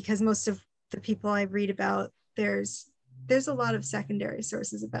 because most of the people I read about, there's a lot of secondary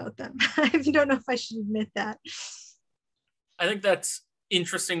sources about them. I don't know if I should admit that. I think that's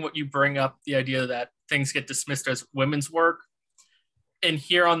interesting what you bring up, the idea that things get dismissed as women's work. And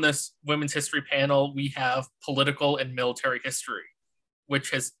here on this women's history panel, we have political and military history, which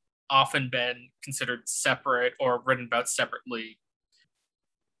has often been considered separate or written about separately.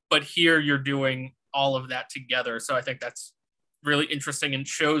 But here you're doing all of that together. So I think that's really interesting and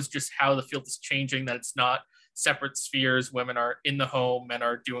shows just how the field is changing, that it's not separate spheres. Women are in the home, men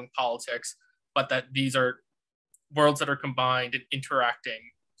are doing politics, but that these are worlds that are combined and interacting.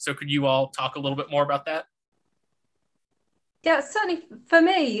 So could you all talk a little bit more about that? Yeah, certainly for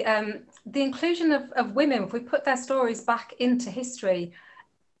me, the inclusion of women, if we put their stories back into history,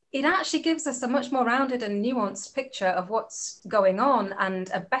 it actually gives us a much more rounded and nuanced picture of what's going on and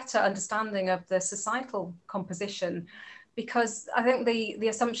a better understanding of the societal composition. Because I think the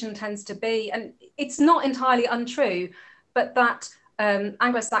assumption tends to be, and it's not entirely untrue, but that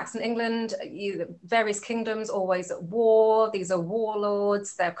Anglo-Saxon England, various kingdoms always at war, these are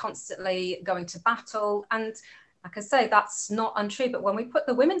warlords, they're constantly going to battle. And like I say, that's not untrue. But when we put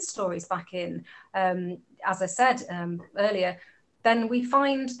the women's stories back in, as I said earlier, then we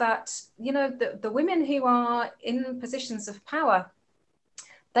find that, the women who are in positions of power,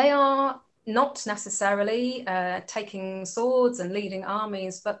 they are not necessarily taking swords and leading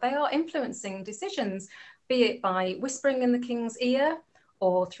armies, but they are influencing decisions, be it by whispering in the king's ear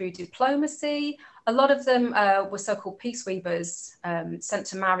or through diplomacy. A lot of them were so-called peace weavers, sent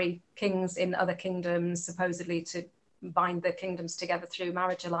to marry kings in other kingdoms, supposedly to bind the kingdoms together through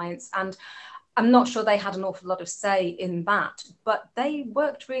marriage alliance. And I'm not sure they had an awful lot of say in that, but they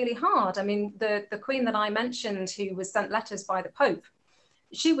worked really hard. The queen that I mentioned, who was sent letters by the Pope,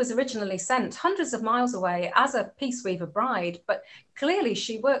 she was originally sent hundreds of miles away as a peace weaver bride, but clearly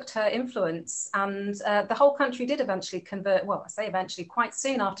she worked her influence, and the whole country did eventually convert, well, I say eventually, quite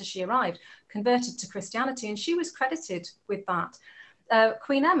soon after she arrived, converted to Christianity, and she was credited with that.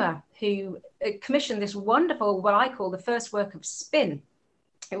 Queen Emma, who commissioned this wonderful, what I call the first work of spin.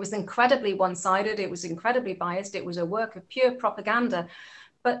 It was incredibly one-sided, it was incredibly biased, it was a work of pure propaganda,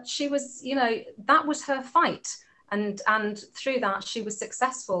 but she was, that was her fight. And through that, she was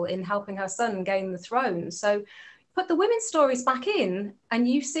successful in helping her son gain the throne. So put the women's stories back in and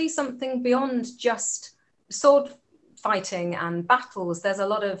you see something beyond just sword fighting and battles. There's a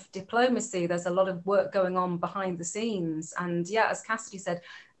lot of diplomacy. There's a lot of work going on behind the scenes. And yeah, as Cassidy said,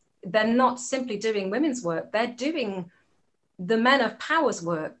 they're not simply doing women's work. They're doing the men of power's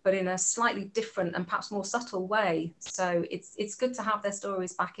work, but in a slightly different and perhaps more subtle way. So it's good to have their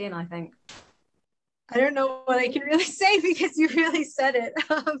stories back in, I think. I don't know what I can really say because you really said it.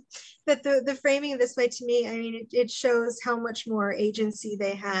 That the framing of this way, to me, I mean, it shows how much more agency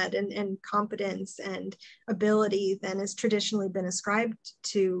they had and competence and ability than has traditionally been ascribed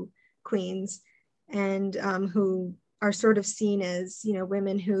to queens, and who are sort of seen as, you know,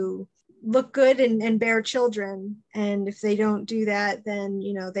 women who look good and bear children. And if they don't do that, then,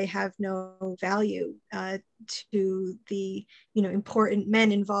 you know, they have no value to the, you know, important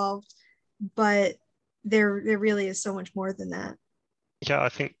men involved. But there really is so much more than that. Yeah, I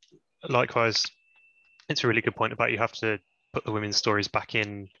think likewise, it's a really good point about you have to put the women's stories back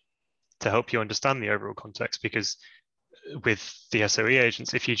in to help you understand the overall context, because with the SOE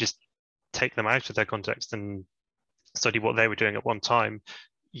agents, if you just take them out of their context and study what they were doing at one time,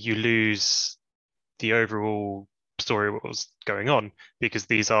 you lose the overall story of what was going on, because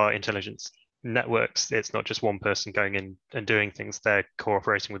these are intelligence networks. It's not just one person going in and doing things. They're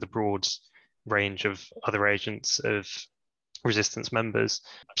cooperating with a broad range of other agents, of resistance members.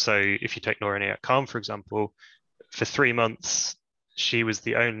 So if you take Nourani Khan, for example, for 3 months, she was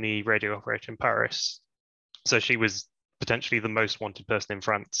the only radio operator in Paris. So she was potentially the most wanted person in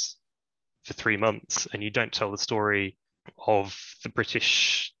France for 3 months. And you don't tell the story of the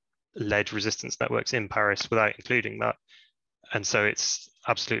British-led resistance networks in Paris without including that. And so it's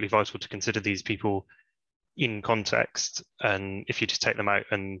absolutely vital to consider these people in context. And if you just take them out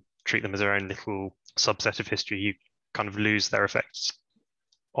and treat them as their own little subset of history, you kind of lose their effects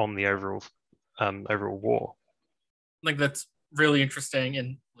on the overall war. I think that's really interesting.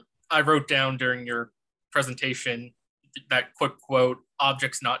 And I wrote down during your presentation that quick quote,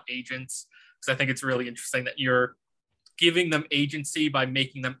 "Objects, not agents," because I think it's really interesting that you're giving them agency by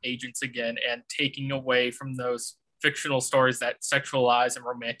making them agents again and taking away from those fictional stories that sexualize and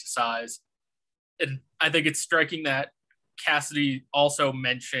romanticize. And I think it's striking that Cassidy also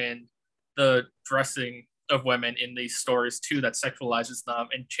mentioned the dressing of women in these stories too, that sexualizes them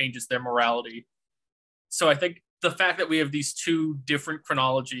and changes their morality. So I think the fact that we have these two different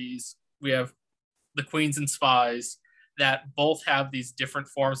chronologies, we have the Queens and Spies, that both have these different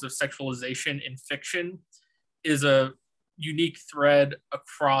forms of sexualization in fiction, is a unique thread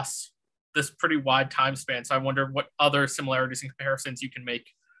across this pretty wide time span. So I wonder what other similarities and comparisons you can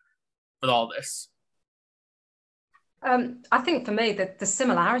make with all this. I think for me that the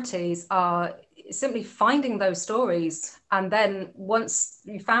similarities are simply finding those stories, and then once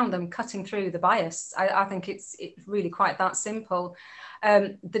you found them, cutting through the bias. I think it's really quite that simple.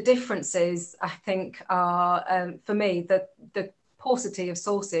 The differences, I think, are for me the paucity of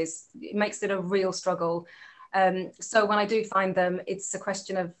sources. It makes it a real struggle. So when I do find them, it's a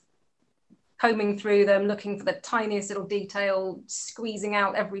question of combing through them, looking for the tiniest little detail, squeezing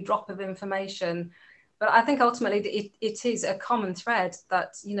out every drop of information. But I think ultimately it is a common thread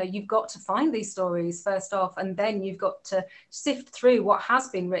that, you know, you've got to find these stories first off, and then you've got to sift through what has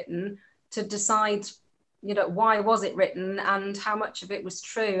been written to decide, you know, why was it written and how much of it was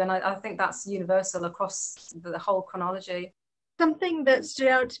true. And I think that's universal across the whole chronology. Something that stood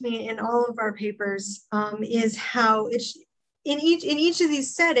out to me in all of our papers is how it's in each of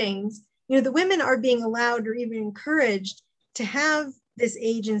these settings, you know, the women are being allowed or even encouraged to have this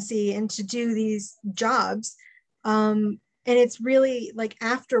agency and to do these jobs. And it's really like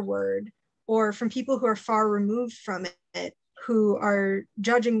afterward, or from people who are far removed from it, who are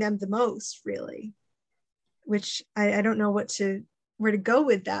judging them the most, really, which I don't know where to go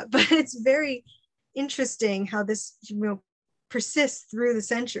with that, but it's very interesting how this, you know, persists through the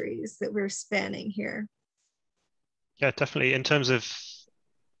centuries that we're spanning here. Yeah, definitely. In terms of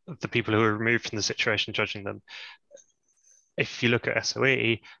the people who are removed from the situation, judging them, if you look at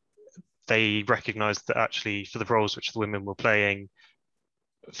SOE, they recognized that actually for the roles which the women were playing,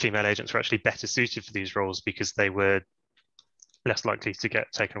 female agents were actually better suited for these roles because they were less likely to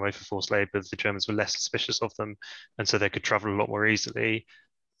get taken away for forced labor. The Germans were less suspicious of them, and so they could travel a lot more easily.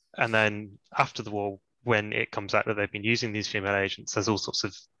 And then after the war, when it comes out that they've been using these female agents, there's all sorts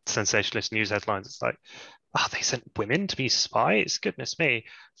of sensationalist news headlines. It's like, oh, they sent women to be spies? Goodness me.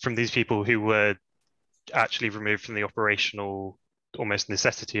 From these people who were actually removed from the operational almost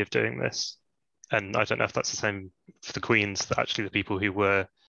necessity of doing this. And I don't know if that's the same for the Queens, that actually the people who were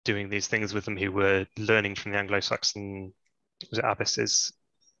doing these things with them, who were learning from the Anglo-Saxon abbesses,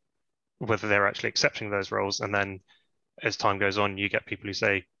 whether they're actually accepting those roles. And then as time goes on, you get people who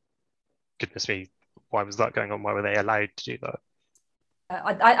say, goodness me, why was that going on? Why were they allowed to do that?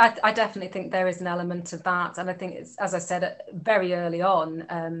 I definitely think there is an element of that, and I think it's, as I said, very early on,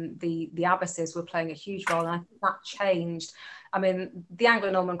 the abbesses were playing a huge role, and I think that changed. I mean, the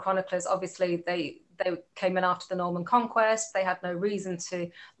Anglo-Norman chroniclers, obviously, they came in after the Norman conquest. They had no reason to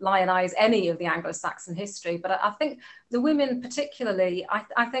lionize any of the Anglo-Saxon history, but I think the women particularly,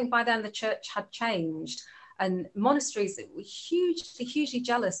 I think by then the church had changed, and monasteries were hugely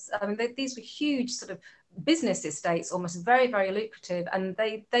jealous. I mean, these were huge sort of business estates, almost very, very lucrative, and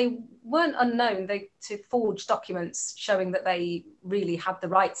they weren't unknown to forge documents showing that they really had the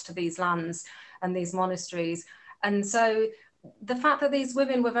rights to these lands and these monasteries. And so the fact that these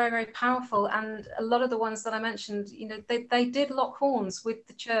women were very, very powerful, and a lot of the ones that I mentioned, you know, they did lock horns with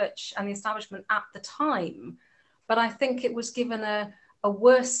the church and the establishment at the time, but I think it was given a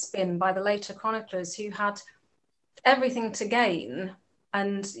worse spin by the later chroniclers, who had everything to gain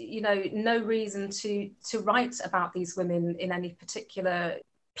and, you know, no reason to write about these women in any particular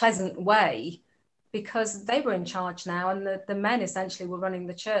pleasant way, because they were in charge now, and the men essentially were running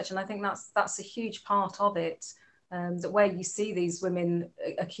the church. And I think that's a huge part of it, that where you see these women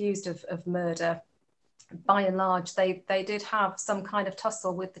accused of murder, by and large, they did have some kind of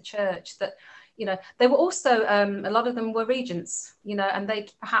tussle with the church. That, you know, they were also, a lot of them were regents, you know, and they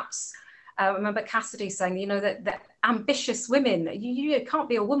perhaps, I remember Cassidy saying, you know, that ambitious women, you can't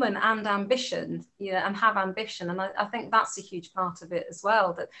be a woman and ambition, you know, and have ambition. And I think that's a huge part of it as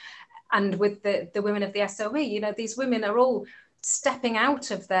well. That, and with the women of the SOE, you know, these women are all stepping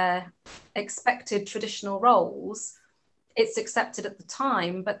out of their expected traditional roles. It's accepted at the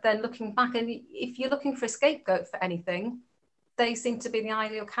time, but then looking back, and if you're looking for a scapegoat for anything, they seem to be the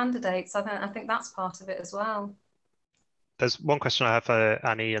ideal candidates. I think that's part of it as well. There's one question I have for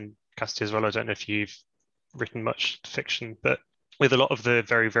Annie and Cassidy as well. I don't know if you've written much fiction, but with a lot of the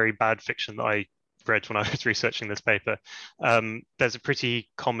very, very bad fiction that I read when I was researching this paper, there's a pretty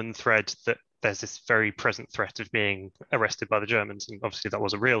common thread that there's this very present threat of being arrested by the Germans. And obviously that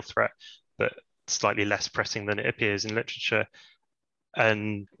was a real threat, but slightly less pressing than it appears in literature.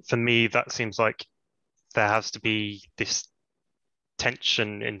 And for me, that seems like there has to be this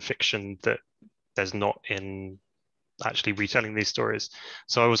tension in fiction that there's not in actually retelling these stories.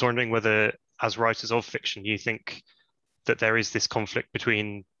 So I was wondering whether, as writers of fiction, you think that there is this conflict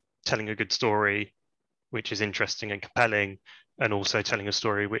between telling a good story, which is interesting and compelling, and also telling a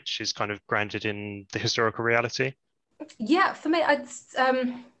story which is kind of grounded in the historical reality? Yeah, for me, it's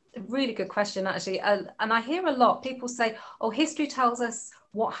a really good question, actually. And I hear a lot, people say, oh, history tells us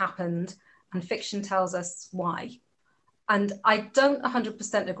what happened and fiction tells us why. And I don't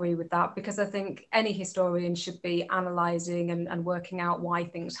 100% agree with that, because I think any historian should be analysing and working out why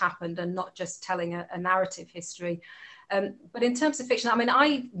things happened, and not just telling a narrative history. But in terms of fiction, I mean,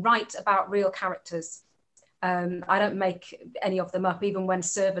 I write about real characters. I don't make any of them up. Even when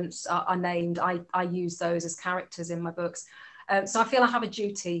servants are named, I use those as characters in my books. So I feel I have a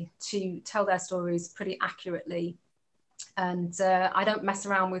duty to tell their stories pretty accurately. And I don't mess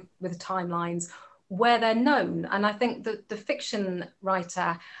around with timelines where they're known. And I think that the fiction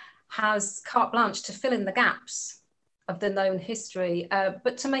writer has carte blanche to fill in the gaps of the known history,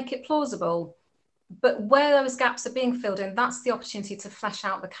 but to make it plausible. But where those gaps are being filled in, that's the opportunity to flesh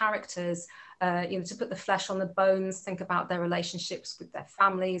out the characters, you know, to put the flesh on the bones, think about their relationships with their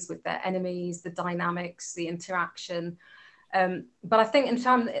families, with their enemies, the dynamics, the interaction. But I think in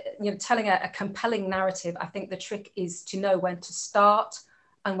terms, you know, telling a compelling narrative, I think the trick is to know when to start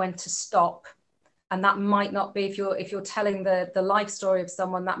and when to stop. And that might not be, if you're telling the life story of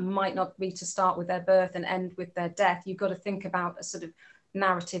someone, that might not be to start with their birth and end with their death. You've got to think about a sort of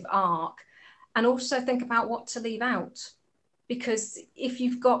narrative arc, and also think about what to leave out. Because if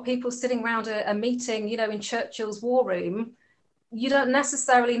you've got people sitting around a meeting, you know, in Churchill's war room, you don't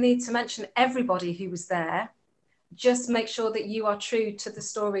necessarily need to mention everybody who was there. Just make sure that you are true to the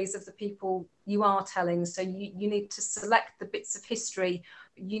stories of the people you are telling. So you need to select the bits of history.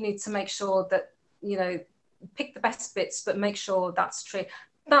 You need to make sure that, you know, pick the best bits, but make sure that's true.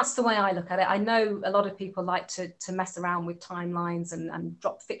 That's the way I look at it. I know a lot of people like to mess around with timelines and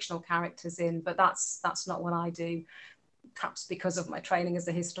drop fictional characters in, but that's not what I do. Perhaps because of my training as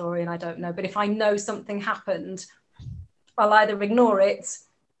a historian, I don't know. But if I know something happened, I'll either ignore it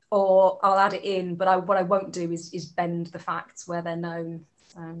or I'll add it in. But what I won't do is bend the facts where they're known.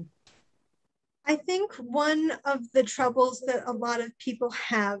 I think one of the troubles that a lot of people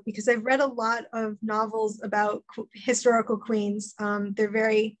have, because I've read a lot of novels about historical queens, they're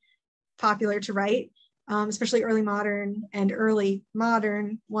very popular to write, especially early modern and early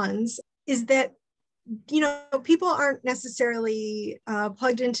modern ones, is that people aren't necessarily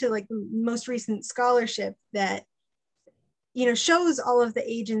plugged into like the most recent scholarship that shows all of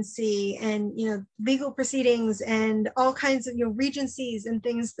the agency and legal proceedings and all kinds of regencies and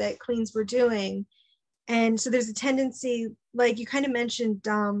things that queens were doing. And so there's a tendency, like you kind of mentioned,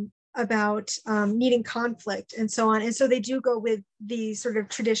 about needing conflict and so on. And so they do go with the sort of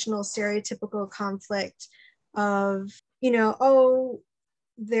traditional stereotypical conflict of oh,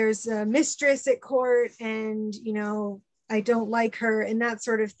 there's a mistress at court and I don't like her and that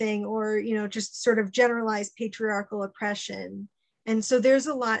sort of thing, or just sort of generalized patriarchal oppression. And so there's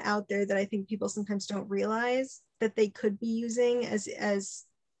a lot out there that I think people sometimes don't realize that they could be using as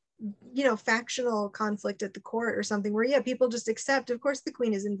factional conflict at the court or something, where people just accept, of course the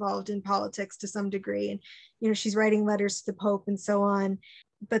queen is involved in politics to some degree, and she's writing letters to the Pope and so on,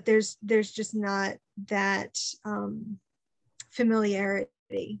 but there's just not that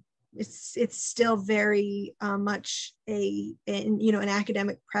familiarity. It's still very much an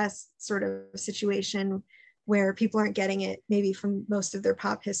academic press sort of situation where people aren't getting it maybe from most of their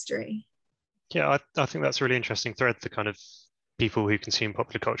pop history. Yeah, I think that's a really interesting thread. The kind of people who consume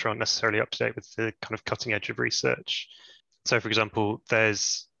popular culture aren't necessarily up to date with the kind of cutting edge of research. So, for example,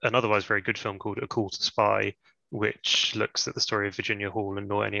 there's an otherwise very good film called A Call to Spy, which looks at the story of Virginia Hall and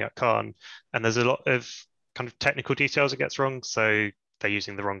Noor Eniat Khan. And there's a lot of kind of technical details it gets wrong. So they're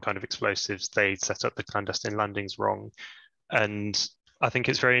using the wrong kind of explosives. They set up the clandestine landings wrong. And I think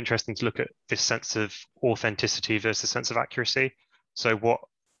it's very interesting to look at this sense of authenticity versus sense of accuracy. So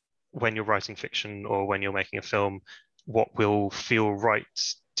when you're writing fiction or when you're making a film, what will feel right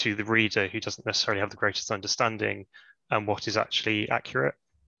to the reader who doesn't necessarily have the greatest understanding, and what is actually accurate?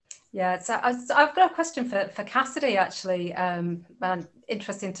 Yeah, so I've got a question for Cassidy, actually, and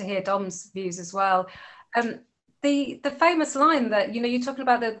interesting to hear Dom's views as well. The famous line that, you're talking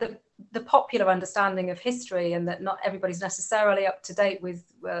about the popular understanding of history and that not everybody's necessarily up to date with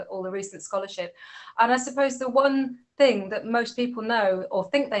all the recent scholarship. And I suppose the one thing that most people know or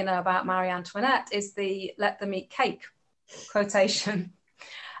think they know about Marie Antoinette is the "let them eat cake" quotation.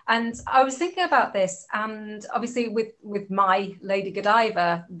 And I was thinking about this, and obviously with my Lady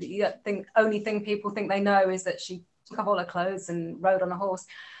Godiva, the only thing people think they know is that she took off all her clothes and rode on a horse.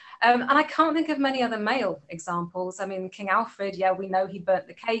 And I can't think of many other male examples. I mean, King Alfred, yeah, we know he burnt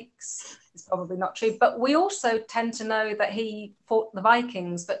the cakes. It's probably not true. But we also tend to know that he fought the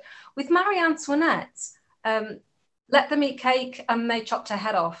Vikings. But with Marie Antoinette, let them eat cake and they chopped her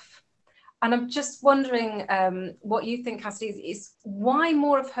head off. And I'm just wondering what you think, Cassidy, is why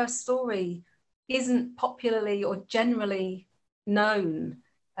more of her story isn't popularly or generally known.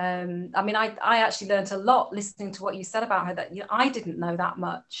 I mean, I actually learned a lot listening to what you said about her that I didn't know that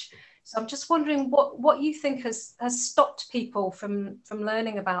much. So I'm just wondering what you think has stopped people from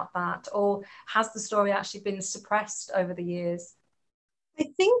learning about that, or has the story actually been suppressed over the years? I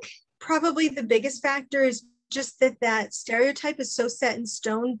think probably the biggest factor is just that stereotype is so set in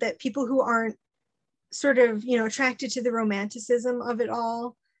stone that people who aren't sort of attracted to the romanticism of it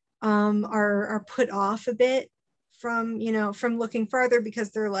all are put off a bit from looking farther,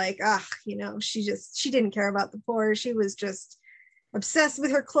 because they're like, she didn't care about the poor, she was just obsessed with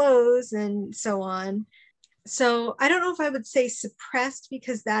her clothes and so on. So I don't know if I would say suppressed,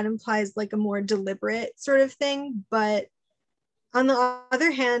 because that implies like a more deliberate sort of thing, but on the other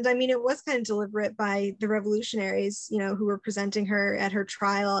hand, I mean, it was kind of deliberate by the revolutionaries, who were presenting her at her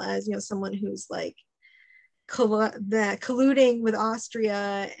trial as, someone who's like colluding with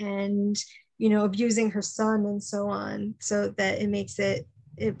Austria and, abusing her son and so on, so that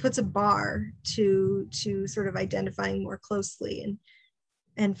it puts a bar to sort of identifying more closely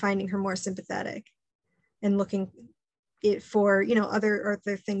and finding her more sympathetic and looking for,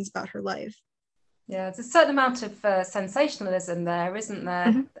 other things about her life. Yeah, there's a certain amount of sensationalism there, isn't there?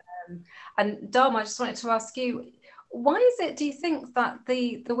 Mm-hmm. And Dom, I just wanted to ask you, why is it, do you think, that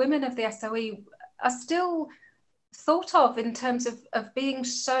the women of the SOE are still thought of in terms of being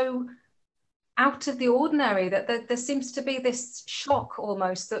so out of the ordinary, that there seems to be this shock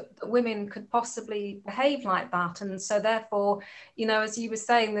almost that women could possibly behave like that? And so therefore, as you were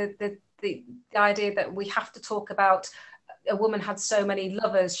saying, the idea that we have to talk about a woman had so many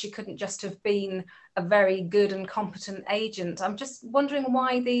lovers, she couldn't just have been a very good and competent agent. I'm just wondering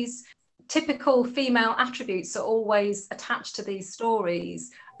why these typical female attributes are always attached to these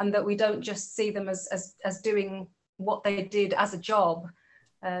stories, and that we don't just see them as doing what they did as a job.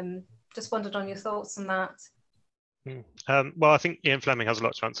 Just wondered on your thoughts on that. Well, I think Ian Fleming has a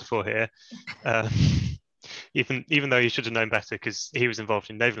lot to answer for here. Even though he should have known better, because he was involved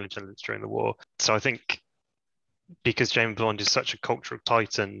in naval intelligence during the war. So I think because James Bond is such a cultural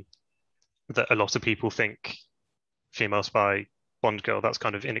titan, that a lot of people think female spy, Bond girl, that's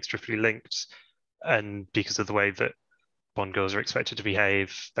kind of inextricably linked. And because of the way that Bond girls are expected to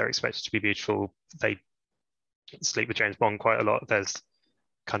behave, they're expected to be beautiful, they sleep with James Bond quite a lot. There's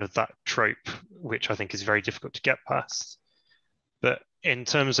kind of that trope, which I think is very difficult to get past. But in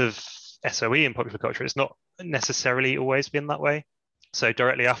terms of SOE in popular culture, it's not necessarily always been that way. So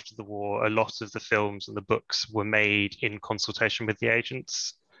directly after the war, a lot of the films and the books were made in consultation with the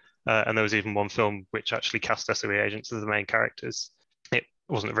agents. And there was even one film which actually cast SOE agents as the main characters. It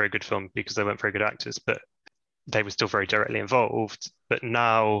wasn't a very good film because they weren't very good actors, but they were still very directly involved. But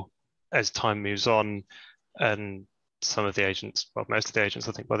now, as time moves on, and some of the agents, well, most of the agents,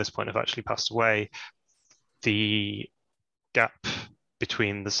 I think by this point have actually passed away, the gap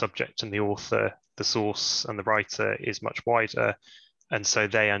between the subject and the author, the source and the writer is much wider. And so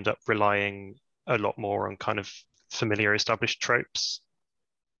they end up relying a lot more on kind of familiar established tropes.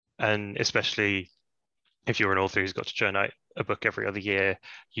 And especially if you're an author who's got to churn out a book every other year,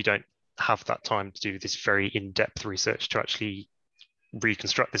 you don't have that time to do this very in-depth research to actually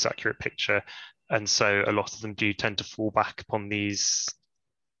reconstruct this accurate picture. And so a lot of them do tend to fall back upon these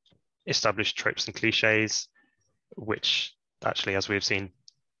established tropes and cliches, which actually, as we've seen,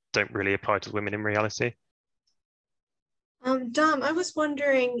 don't really apply to women in reality. Dom, I was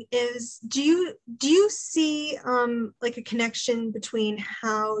wondering, do you see like a connection between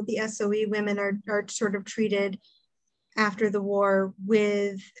how the SOE women are sort of treated after the war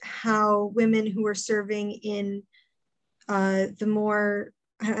with how women who are serving in the more,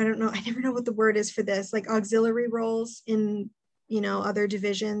 I don't know, I never know what the word is for this, like auxiliary roles in, other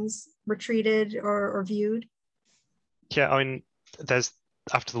divisions were treated or viewed? Yeah, I mean,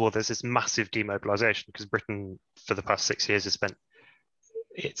 after the war, there's this massive demobilization because Britain, for the past 6 years, has spent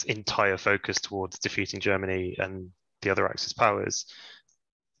its entire focus towards defeating Germany and the other Axis powers.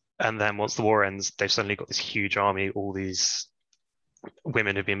 And then once the war ends, they've suddenly got this huge army. All these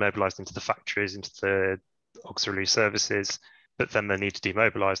women have been mobilized into the factories, into the auxiliary services, but then they need to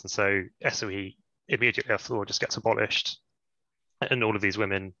demobilize. And so SOE immediately after the war just gets abolished. And all of these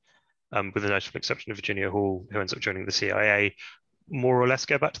women, with the notable exception of Virginia Hall, who ends up joining the CIA, more or less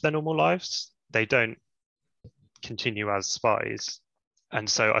go back to their normal lives. They don't continue as spies. And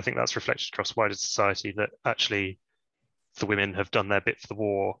so I think that's reflected across wider society that actually the women have done their bit for the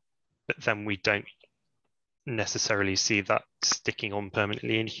war, but then we don't necessarily see that sticking on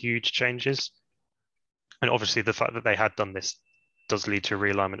permanently in huge changes. And obviously the fact that they had done this does lead to a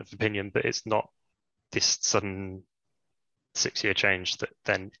realignment of opinion, but it's not this sudden 6-year change that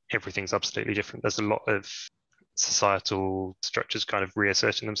then everything's absolutely different. There's a lot of societal structures kind of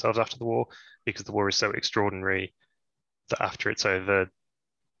reasserting themselves after the war because the war is so extraordinary that after it's over,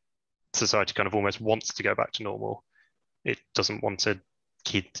 society kind of almost wants to go back to normal. It doesn't want to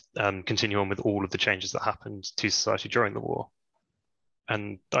continue on with all of the changes that happened to society during the war.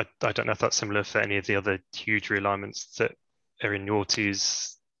 And I don't know if that's similar for any of the other huge realignments that are in your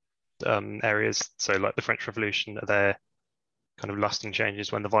two's areas. So like the French Revolution, are there kind of lasting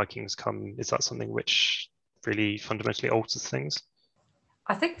changes when the Vikings come? Is that something which really fundamentally alters things?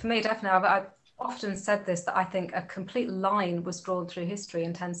 I think for me, definitely, I've often said this, that I think a complete line was drawn through history in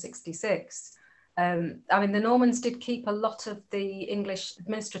 1066. I mean, the Normans did keep a lot of the English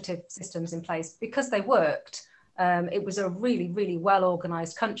administrative systems in place because they worked. It was a really, really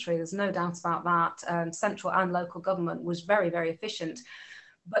well-organised country. There's no doubt about that. Central and local government was very, very efficient.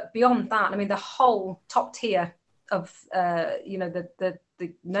 But beyond that, I mean, the whole top tier of,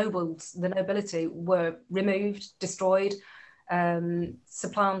 the nobles, the nobility were removed, destroyed,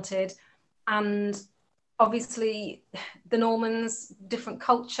 supplanted. And obviously the Normans, different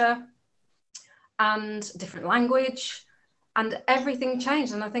culture and different language, and everything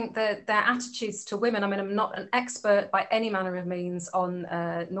changed. And I think that their attitudes to women, I mean, I'm not an expert by any manner of means on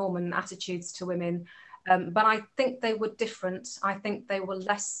Norman attitudes to women, but I think they were different. I think they were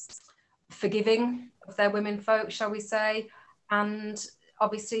less forgiving of their women folk, shall we say. And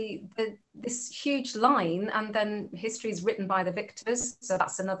obviously this huge line, and then history is written by the victors. So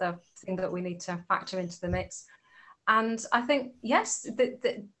that's another thing that we need to factor into the mix. And I think, yes,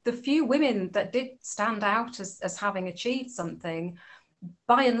 the few women that did stand out as having achieved something,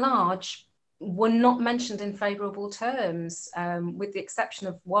 by and large, were not mentioned in favourable terms, with the exception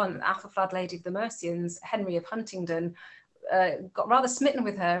of one, Athelflaed, Lady of the Mercians, Henry of Huntingdon, got rather smitten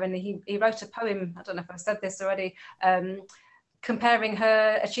with her, and he wrote a poem, I don't know if I've said this already, comparing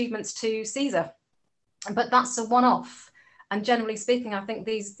her achievements to Caesar. But that's a one-off. And generally speaking, I think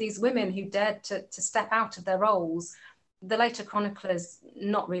these women who dared to step out of their roles, the later chroniclers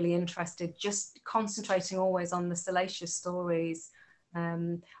not really interested, just concentrating always on the salacious stories.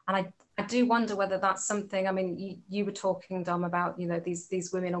 And I do wonder whether that's something, I mean, you were talking, Dom, about, you know, these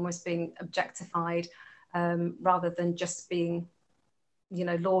women almost being objectified rather than just being, you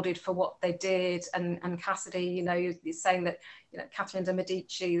know, lauded for what they did. And Cassidy, you know, you're saying that, you know, Catherine de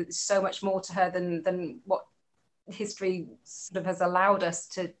Medici, there's so much more to her than what history sort of has allowed us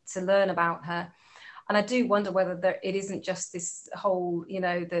to learn about her. And I do wonder whether it isn't just this whole, you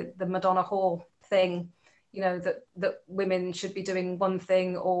know, the Madonna whore thing, you know, that women should be doing one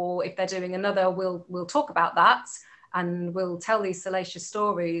thing, or if they're doing another, we'll talk about that and we'll tell these salacious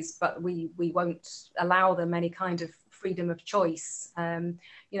stories, but we won't allow them any kind of freedom of choice.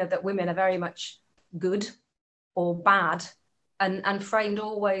 You know, that women are very much good or bad, and framed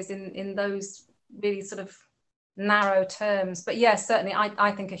always in those really sort of narrow terms. But yes, certainly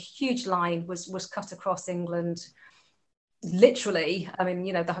I think a huge line was cut across England. Literally, I mean,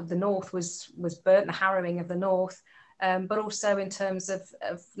 you know, the North was burnt, the harrowing of the North, but also in terms of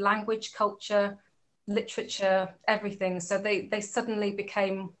language, culture, literature, everything. So they suddenly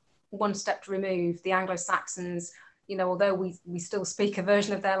became one step removed. The Anglo-Saxons, you know, although we still speak a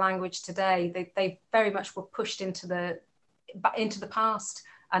version of their language today, they very much were pushed into the past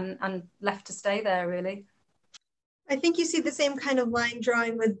and left to stay there, really. I think you see the same kind of line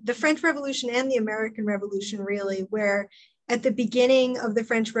drawing with the French Revolution and the American Revolution, really, where at the beginning of the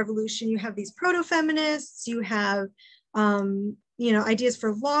French Revolution, you have these proto-feminists, you have, you know, ideas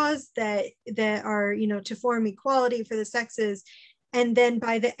for laws that are, you know, to form equality for the sexes. And then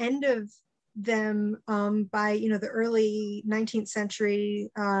by the end of them, by, you know, the early 19th century,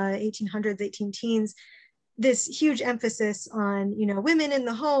 1800s, 18 teens, this huge emphasis on, you know, women in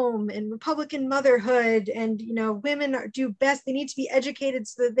the home and Republican motherhood, and, you know, women do best, they need to be educated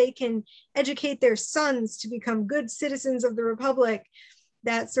so that they can educate their sons to become good citizens of the Republic,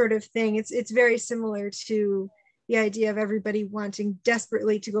 that sort of thing. It's very similar to the idea of everybody wanting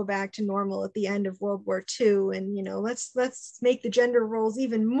desperately to go back to normal at the end of World War II. And, you know, let's make the gender roles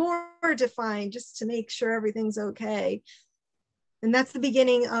even more defined just to make sure everything's okay. And that's the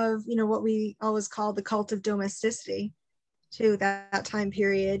beginning of, you know, what we always call the cult of domesticity, too, that time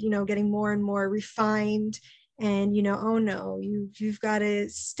period, you know, getting more and more refined. And, you know, oh no, you've got to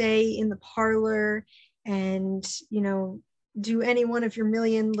stay in the parlor and, you know, do any one of your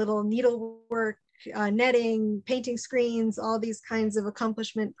million little needlework, netting, painting screens, all these kinds of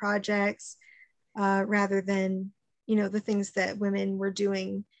accomplishment projects, rather than, you know, the things that women were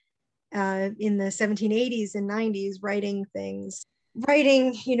doing in the 1780s and 90s,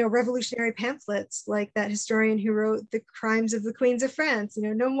 writing, you know, revolutionary pamphlets like that historian who wrote The Crimes of the Queens of France. You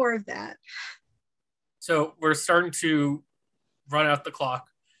know, no more of that. So we're starting to run out the clock.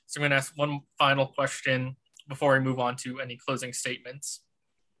 So I'm going to ask one final question before we move on to any closing statements.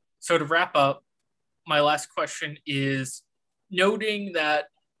 So to wrap up, my last question is, noting that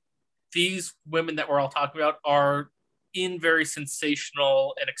these women that we're all talking about are in very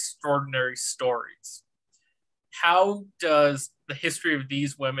sensational and extraordinary stories, how does the history of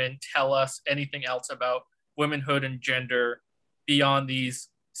these women tell us anything else about womanhood and gender beyond these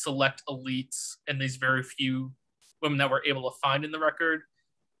select elites and these very few women that we're able to find in the record,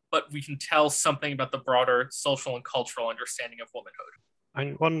 but we can tell something about the broader social and cultural understanding of womanhood?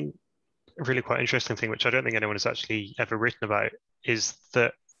 And one really quite interesting thing, which I don't think anyone has actually ever written about, is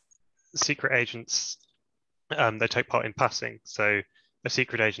that secret agents, they take part in passing. So a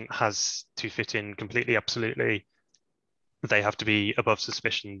secret agent has to fit in completely, absolutely. They have to be above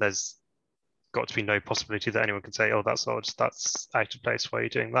suspicion. There's got to be no possibility that anyone can say, oh, that's odd, that's out of place, why are you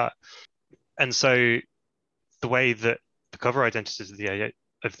doing that? And so the way that the cover identities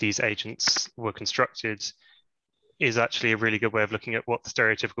of these agents were constructed is actually a really good way of looking at what the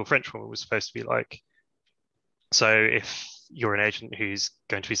stereotypical French woman was supposed to be like. So if you're an agent who's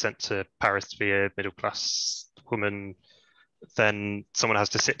going to be sent to Paris to be a middle-class woman, then someone has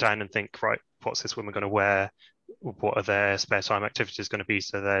to sit down and think, right, what's this woman going to wear? What are their spare time activities going to be?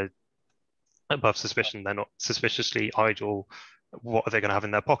 So they're above suspicion, they're not suspiciously idle. What are they going to have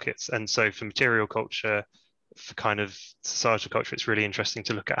in their pockets? And so for material culture, for kind of societal culture, it's really interesting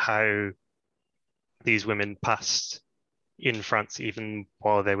to look at how these women passed in France, even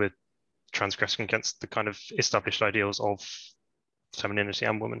while they were transgressing against the kind of established ideals of femininity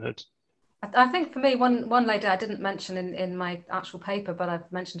and womanhood. I think for me, one lady I didn't mention in my actual paper, but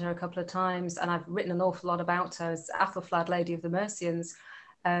I've mentioned her a couple of times, and I've written an awful lot about her, is Athelflaed, Lady of the Mercians.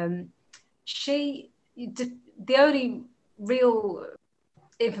 The only real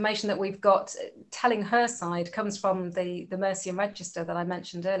information that we've got telling her side comes from the Mercian Register that I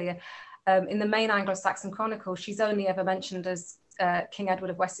mentioned earlier. In the main Anglo-Saxon Chronicle, she's only ever mentioned as King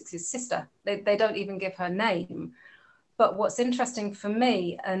Edward of Wessex's sister. They don't even give her name. But what's interesting for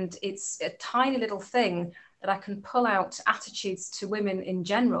me, and it's a tiny little thing that I can pull out attitudes to women in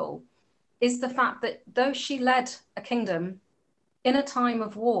general, is the fact that though she led a kingdom in a time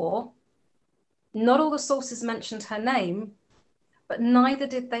of war, not all the sources mentioned her name, but neither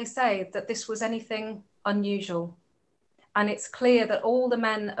did they say that this was anything unusual. And it's clear that all the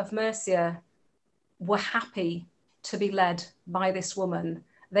men of Mercia were happy to be led by this woman.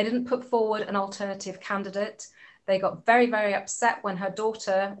 They didn't put forward an alternative candidate. They got very, very upset when her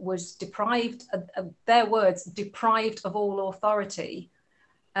daughter was deprived, their words, deprived of all authority.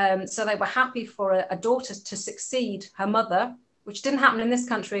 So they were happy for a daughter to succeed her mother, which didn't happen in this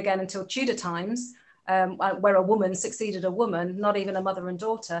country again until Tudor times, where a woman succeeded a woman, not even a mother and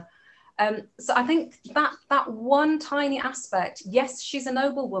daughter. So I think that one tiny aspect, yes, she's a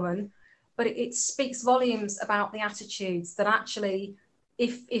noble woman, but it speaks volumes about the attitudes that actually,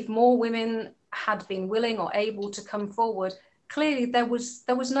 if more women had been willing or able to come forward, clearly there was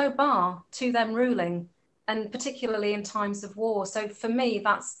no bar to them ruling, and particularly in times of war. So for me,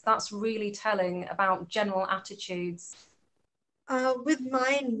 that's really telling about general attitudes. With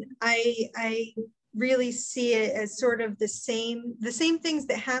mine, I really see it as sort of the same things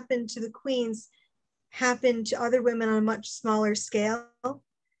that happened to the queens happened to other women on a much smaller scale.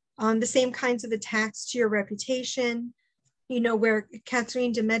 The same kinds of attacks to your reputation, where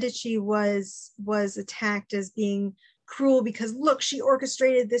Catherine de' Medici was attacked as being cruel because, look, she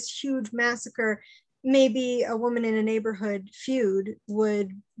orchestrated this huge massacre. Maybe a woman in a neighborhood feud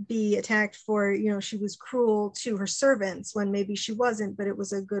would be attacked for, she was cruel to her servants when maybe she wasn't, but it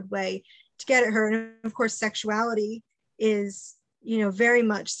was a good way to get at her. And of course, sexuality is, very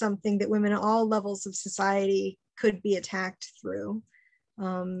much something that women at all levels of society could be attacked through.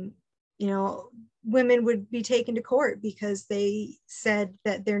 Women would be taken to court because they said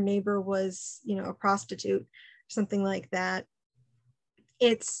that their neighbor was, a prostitute, something like that.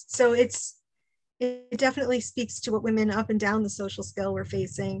 It definitely speaks to what women up and down the social scale were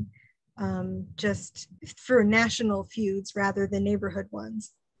facing, just for national feuds rather than neighborhood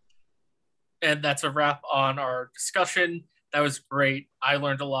ones. And that's a wrap on our discussion. That was great. I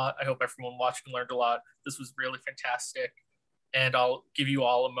learned a lot. I hope everyone watching learned a lot. This was really fantastic. And I'll give you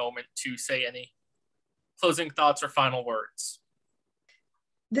all a moment to say any closing thoughts or final words.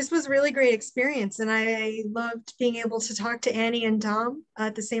 This was a really great experience, and I loved being able to talk to Annie and Dom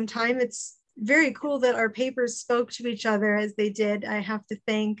at the same time. It's very cool that our papers spoke to each other as they did. I have to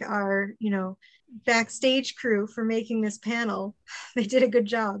thank our, backstage crew for making this panel. They did a good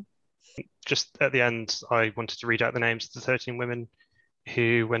job. Just at the end, I wanted to read out the names of the 13 women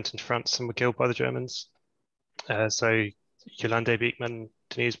who went into France and were killed by the Germans. So Yolande Beekman,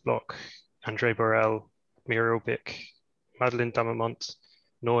 Denise Bloch, André Borel, Muriel Bick, Madeleine Damamont,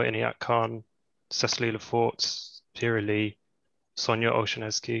 Noor Inayat Khan, Cecily Lefort, Pira Lee, Sonia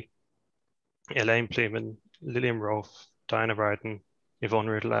Olshanesky, Elaine Pluman, Lillian Rolfe, Diana Ryden, Yvonne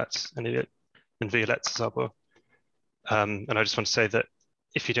Roudelet, and Violette Szabo. And I just want to say that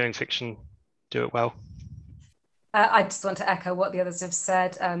if you're doing fiction, do it well. I just want to echo what the others have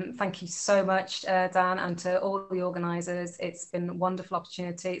said. Thank you so much, Dan, and to all the organisers. It's been a wonderful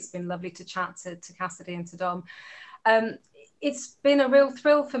opportunity. It's been lovely to chat to Cassidy and to Dom. It's been a real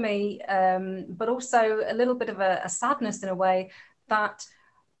thrill for me, but also a little bit of a sadness in a way that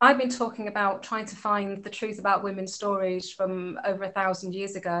I've been talking about trying to find the truth about women's stories from over 1,000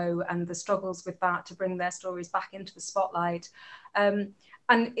 years ago and the struggles with that to bring their stories back into the spotlight.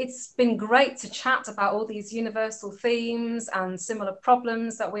 And it's been great to chat about all these universal themes and similar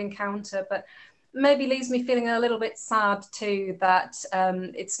problems that we encounter, but maybe leaves me feeling a little bit sad too that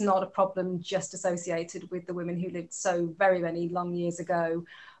it's not a problem just associated with the women who lived so very many long years ago,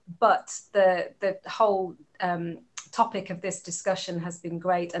 but the whole topic of this discussion has been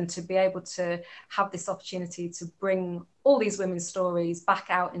great, and to be able to have this opportunity to bring all these women's stories back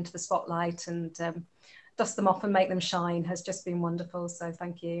out into the spotlight and dust them off and make them shine has just been wonderful. So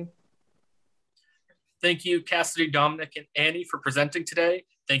thank you. Thank you, Cassidy, Dominic, and Annie for presenting today.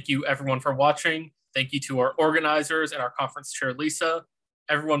 Thank you, everyone, for watching. Thank you to our organizers and our conference chair, Lisa.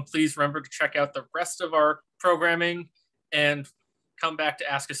 Everyone, please remember to check out the rest of our programming and come back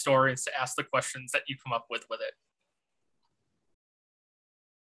to Ask Historians to ask the questions that you come up with it.